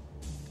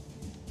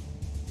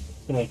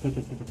 Так,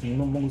 это не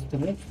могу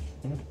стрелять,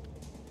 да?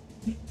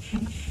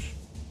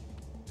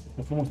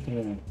 По кому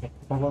стреляем?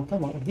 По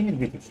волкам? А где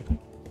медведь вообще?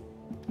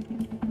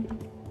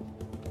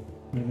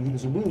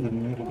 Медведь же был, да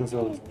мне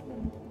показалось.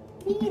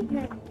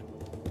 Видно.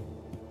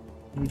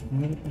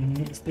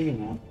 Не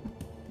достаем.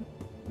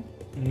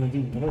 Не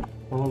один, давай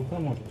по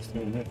волкам можно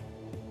построить, да?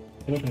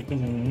 Поэтому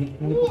тоже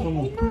не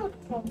потому.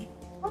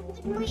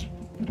 Может быть,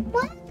 мы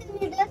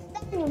палками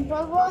достанем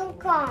по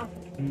волкам?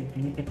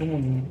 Никому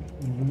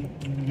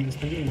не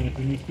достаем, но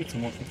это не птица,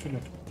 может отсюда.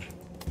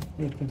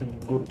 Нет, кто-то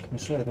город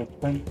мешает, вот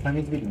по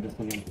медведю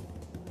достаем.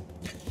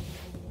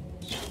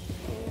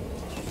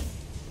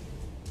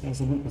 Я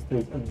забыл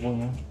поставить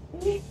огонь.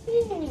 Не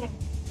сильно.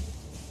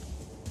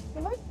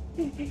 Давай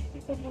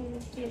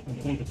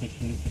Огонь как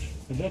не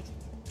собрать.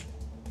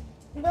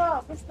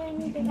 Да, потому что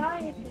они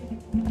нравятся.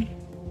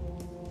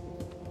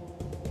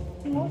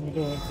 Ну,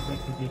 давай,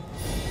 тогда.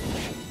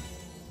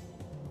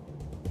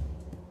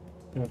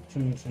 Так, что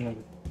мне еще надо?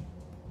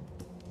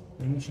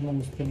 Они еще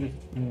могут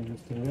стрелять, не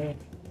стреляют.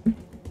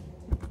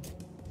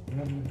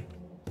 Ладно.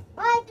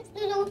 А это что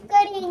за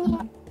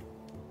ускорение?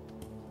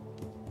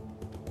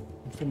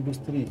 Чтобы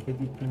быстрее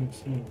ходить по ним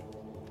всем.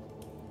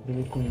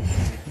 Далеко не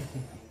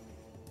сильно.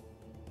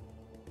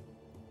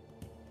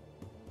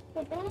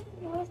 Куда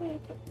можно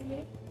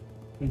посмотреть?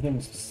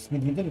 Идем с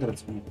медведем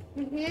драться?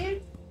 Угу.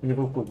 Или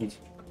волков бить?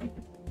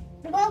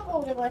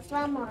 Волков давай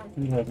сломаем.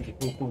 Не знаю, таких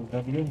волков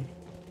добьем.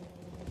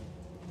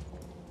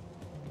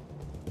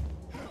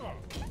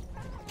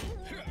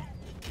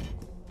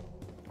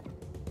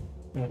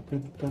 Так,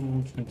 это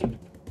лучники.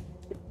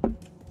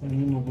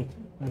 Они могут...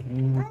 А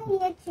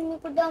нет,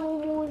 никуда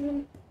мы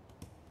можем.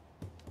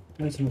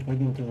 А если мы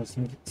пойдем тоже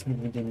с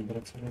медведями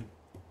драться, да?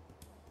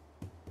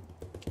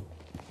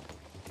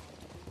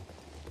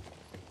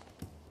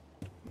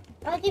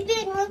 А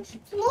теперь мы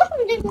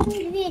сможем до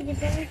медведя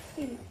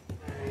довести?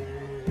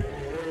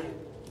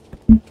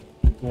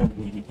 Вот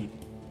будете.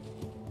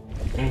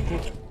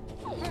 Волков?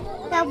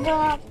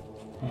 Собак.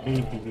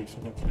 Боите здесь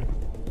собак.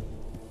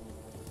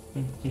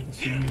 Какие-то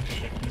сильные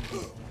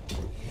собаки.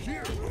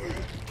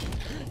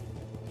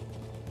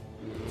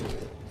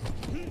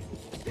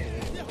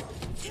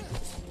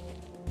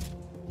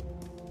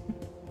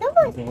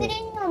 Давай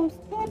стрельнем,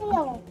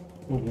 стрелом.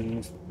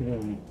 Огненными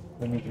стрелами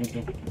по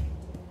медведю.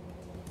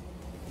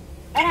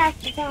 Раз,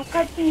 там,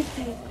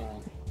 копейки.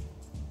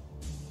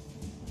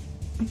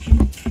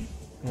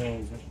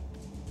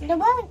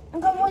 Давай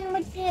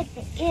кого-нибудь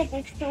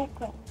этой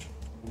штукой.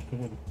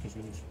 Кого ты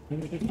пожалуйста?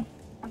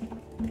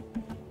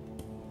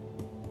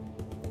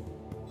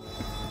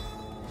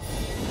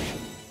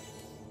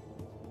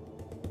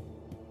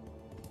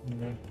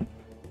 Да.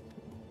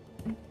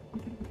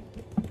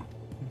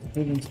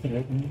 Теперь не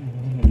стрелять.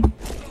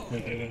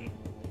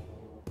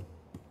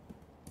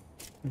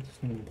 Это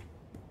с ним.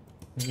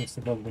 Я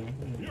собак бы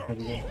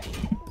подвел.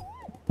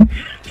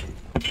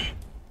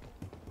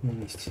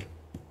 Есть.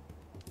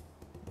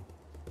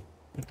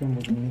 Потом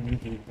будем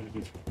медведей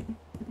ходить.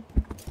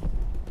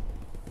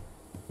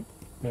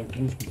 Да,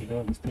 кружку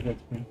давай стрелять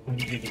по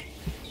медведю.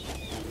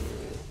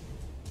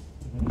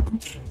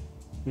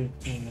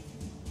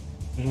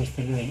 Давай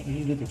стреляем.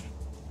 Они едут.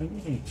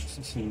 Они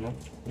сильно.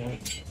 Давай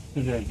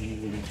стреляем по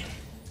медведю.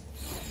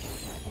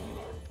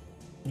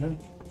 Да?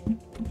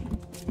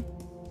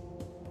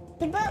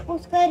 Тебе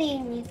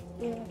ускорение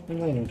сделать.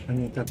 Давай,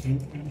 они так не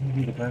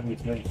видят, правильно,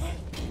 твои.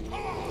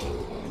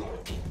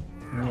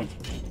 Вот.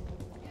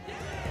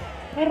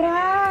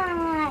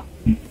 Ура!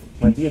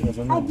 Победа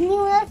за нами. Одни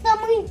у нас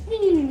самые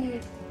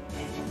сильные.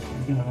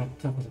 Да, вот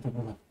так вот это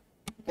было.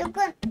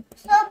 Только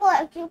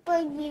собаки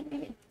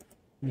погибли.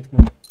 Нет,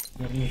 ну,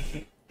 вернуться.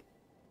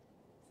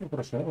 Все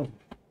хорошо, Роза.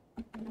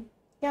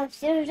 Да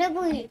все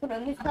живые,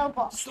 кроме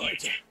собак.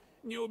 Стойте!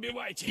 Не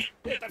убивайте!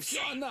 Это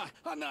все она!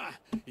 Она!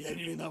 Я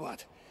не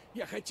виноват.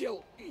 Я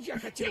хотел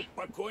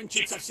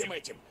покончить со всем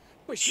этим.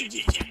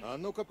 Пощадите. А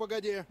ну-ка,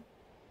 погоди.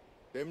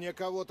 Ты мне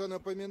кого-то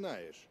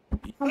напоминаешь.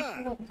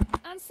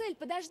 Ансель,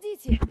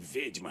 подождите!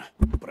 Ведьма,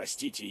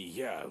 простите,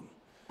 я...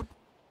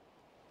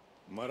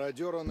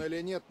 Мародер он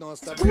или нет, но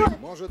остальных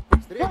может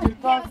встретить.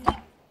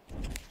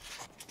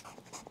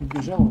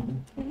 Убежала?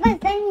 Давай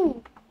за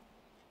ним.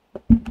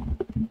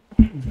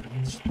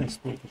 Не считай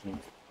стол,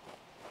 пожалуйста.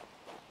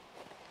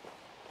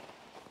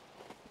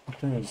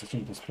 Пытаюсь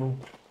зачем-то стол.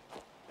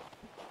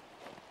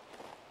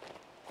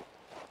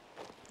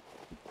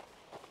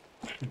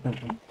 Там,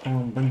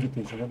 по-моему, бандиты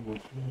еще, да,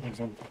 будут?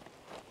 Горизонты.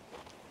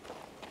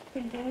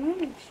 Ты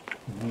думаешь?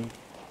 Угу.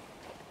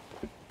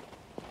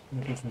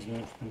 Я точно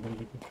знаю, что там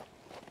бандиты.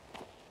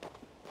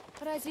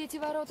 Разве эти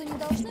ворота не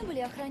должны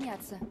были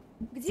охраняться?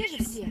 Где же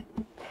все?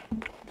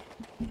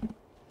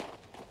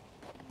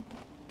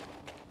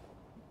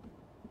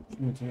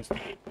 Почему интересно?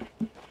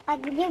 А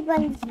где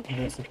бандит?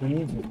 Да,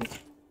 сохранить это.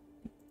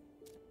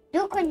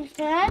 Вдруг они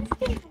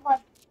шарашки вот?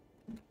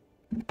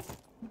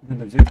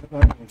 Надо взять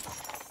армию.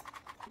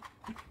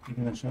 Или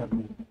наша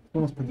армия. Кто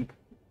у нас погиб?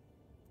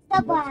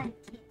 Собаки.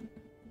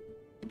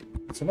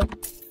 Собаки?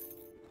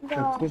 Да.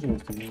 Так, кто же у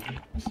вас там?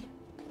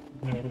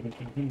 Да, Роберт,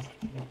 ты ключ.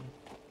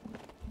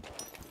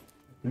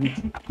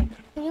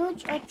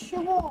 Ключ от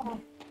чего?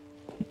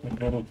 От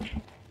ворот.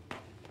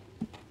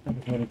 А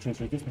как ворот, что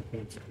здесь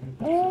находится?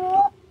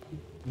 О,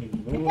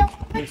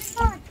 это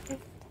собаки.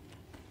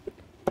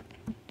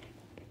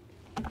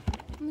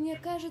 Мне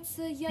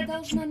кажется, я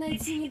должна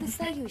найти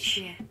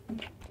недостающее.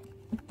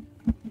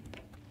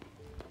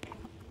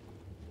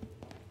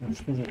 Ну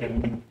что же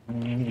там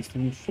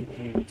недостающее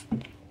проявится?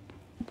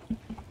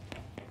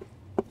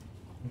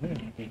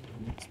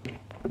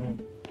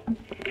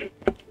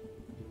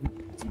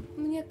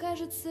 Мне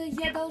кажется,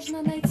 я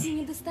должна найти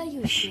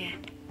недостающее.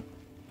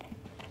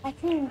 А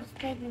что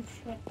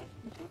недостающее?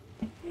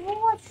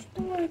 Вот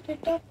что это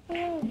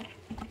такое.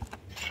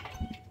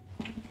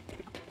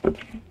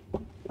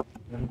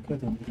 Рука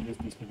там будет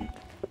здесь ходить.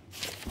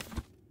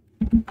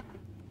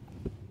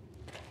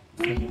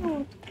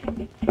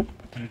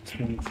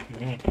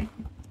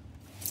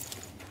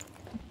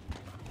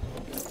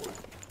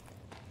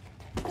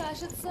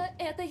 Кажется,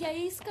 это я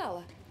и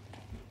искала.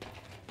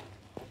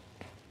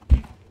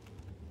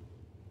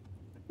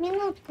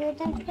 Минутку, я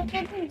там что-то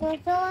видела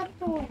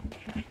золотое.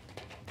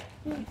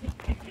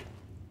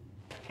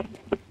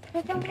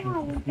 Это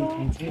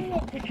маленькое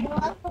цвета,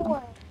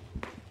 золотое.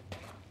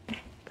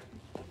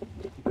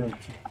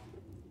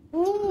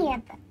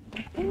 Нет.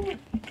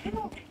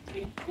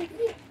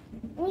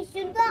 Не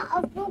сюда,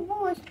 а в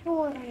другую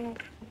сторону.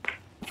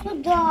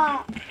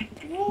 Сюда.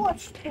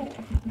 Вот что.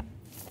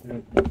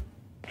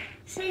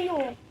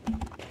 Шлёп.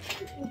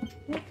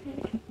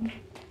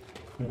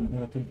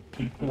 Надо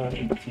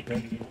только тебя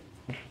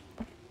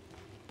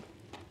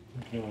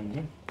сделаем,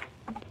 да?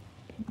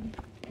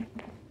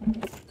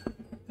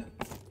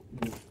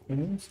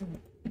 Вернемся.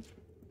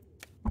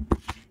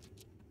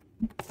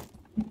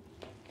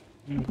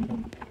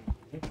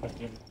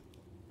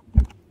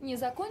 Не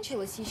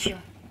закончилось еще?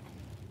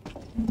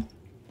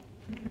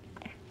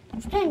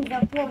 Что не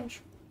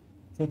закончил?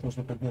 Что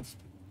должно подняться?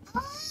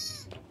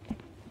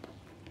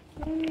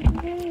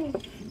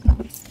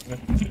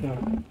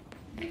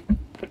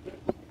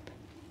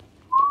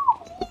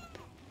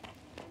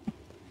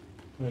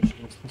 Дальше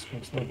я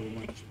слишком слабый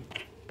матч.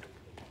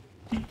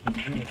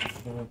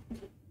 Давай.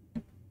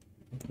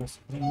 Как раз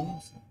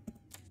сохранимся.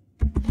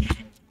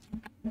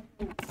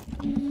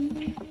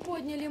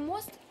 Подняли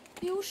мост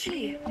и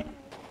ушли.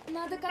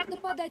 Надо как-то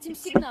подать им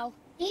сигнал.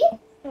 И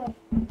что?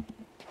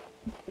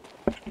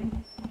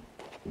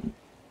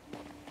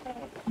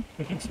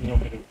 Каким сигнал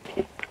подать?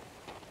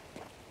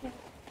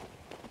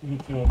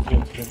 Ничего,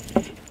 ответ.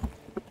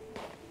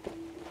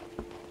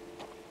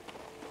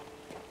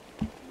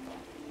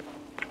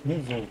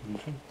 Нет золота,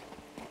 ничего.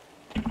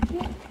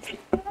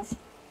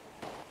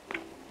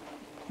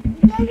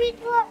 Я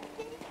видела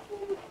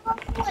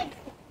колокольчик.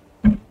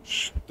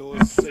 Что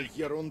за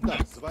ерунда?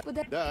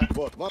 Да,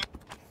 вот.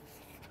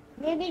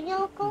 Я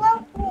видела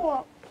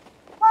колокол.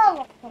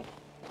 палку.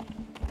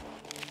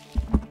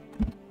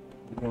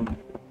 Вон.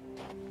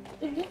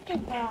 Иди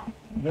туда.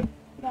 Да?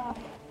 Да.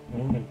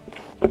 Вон.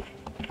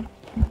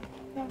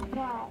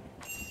 Давай.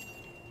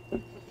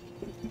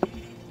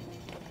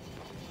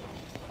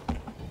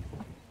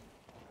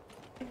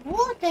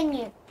 Вот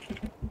они.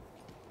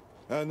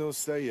 А ну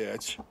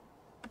стоять.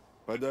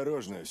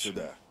 Подорожную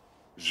сюда.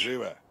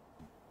 Живо.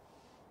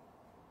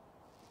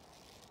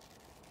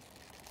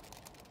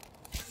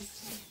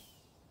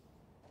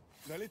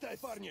 Налетай,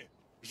 парни!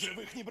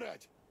 Живых не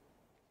брать!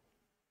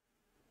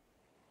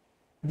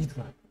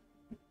 Битва.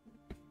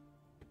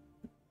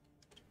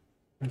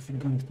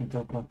 Нафига их тут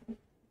толпа?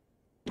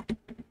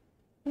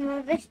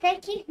 Ну, здесь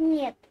таких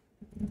нет.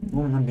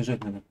 Вон, нам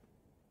бежать надо.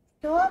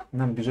 Что?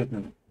 Нам бежать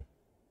надо.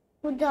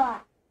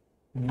 Куда?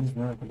 Не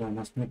знаю, куда. У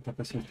нас нет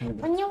пока сил У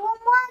не него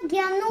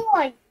магия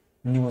ноль.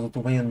 У него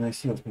зато военная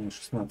сила, с него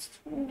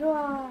 16.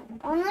 Да,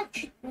 а она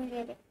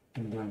 4.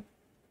 Да.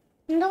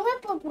 Ну, давай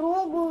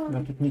попробуем.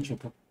 Да, тут нечего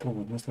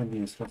попробовать, мы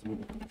слабее сразу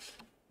будем.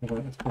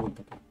 Давай, открой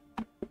пока.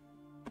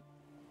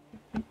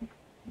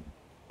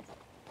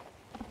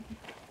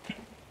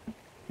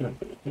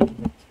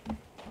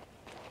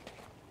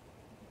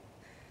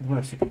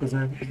 Давай, все, пока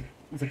за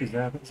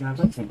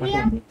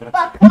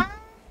Пока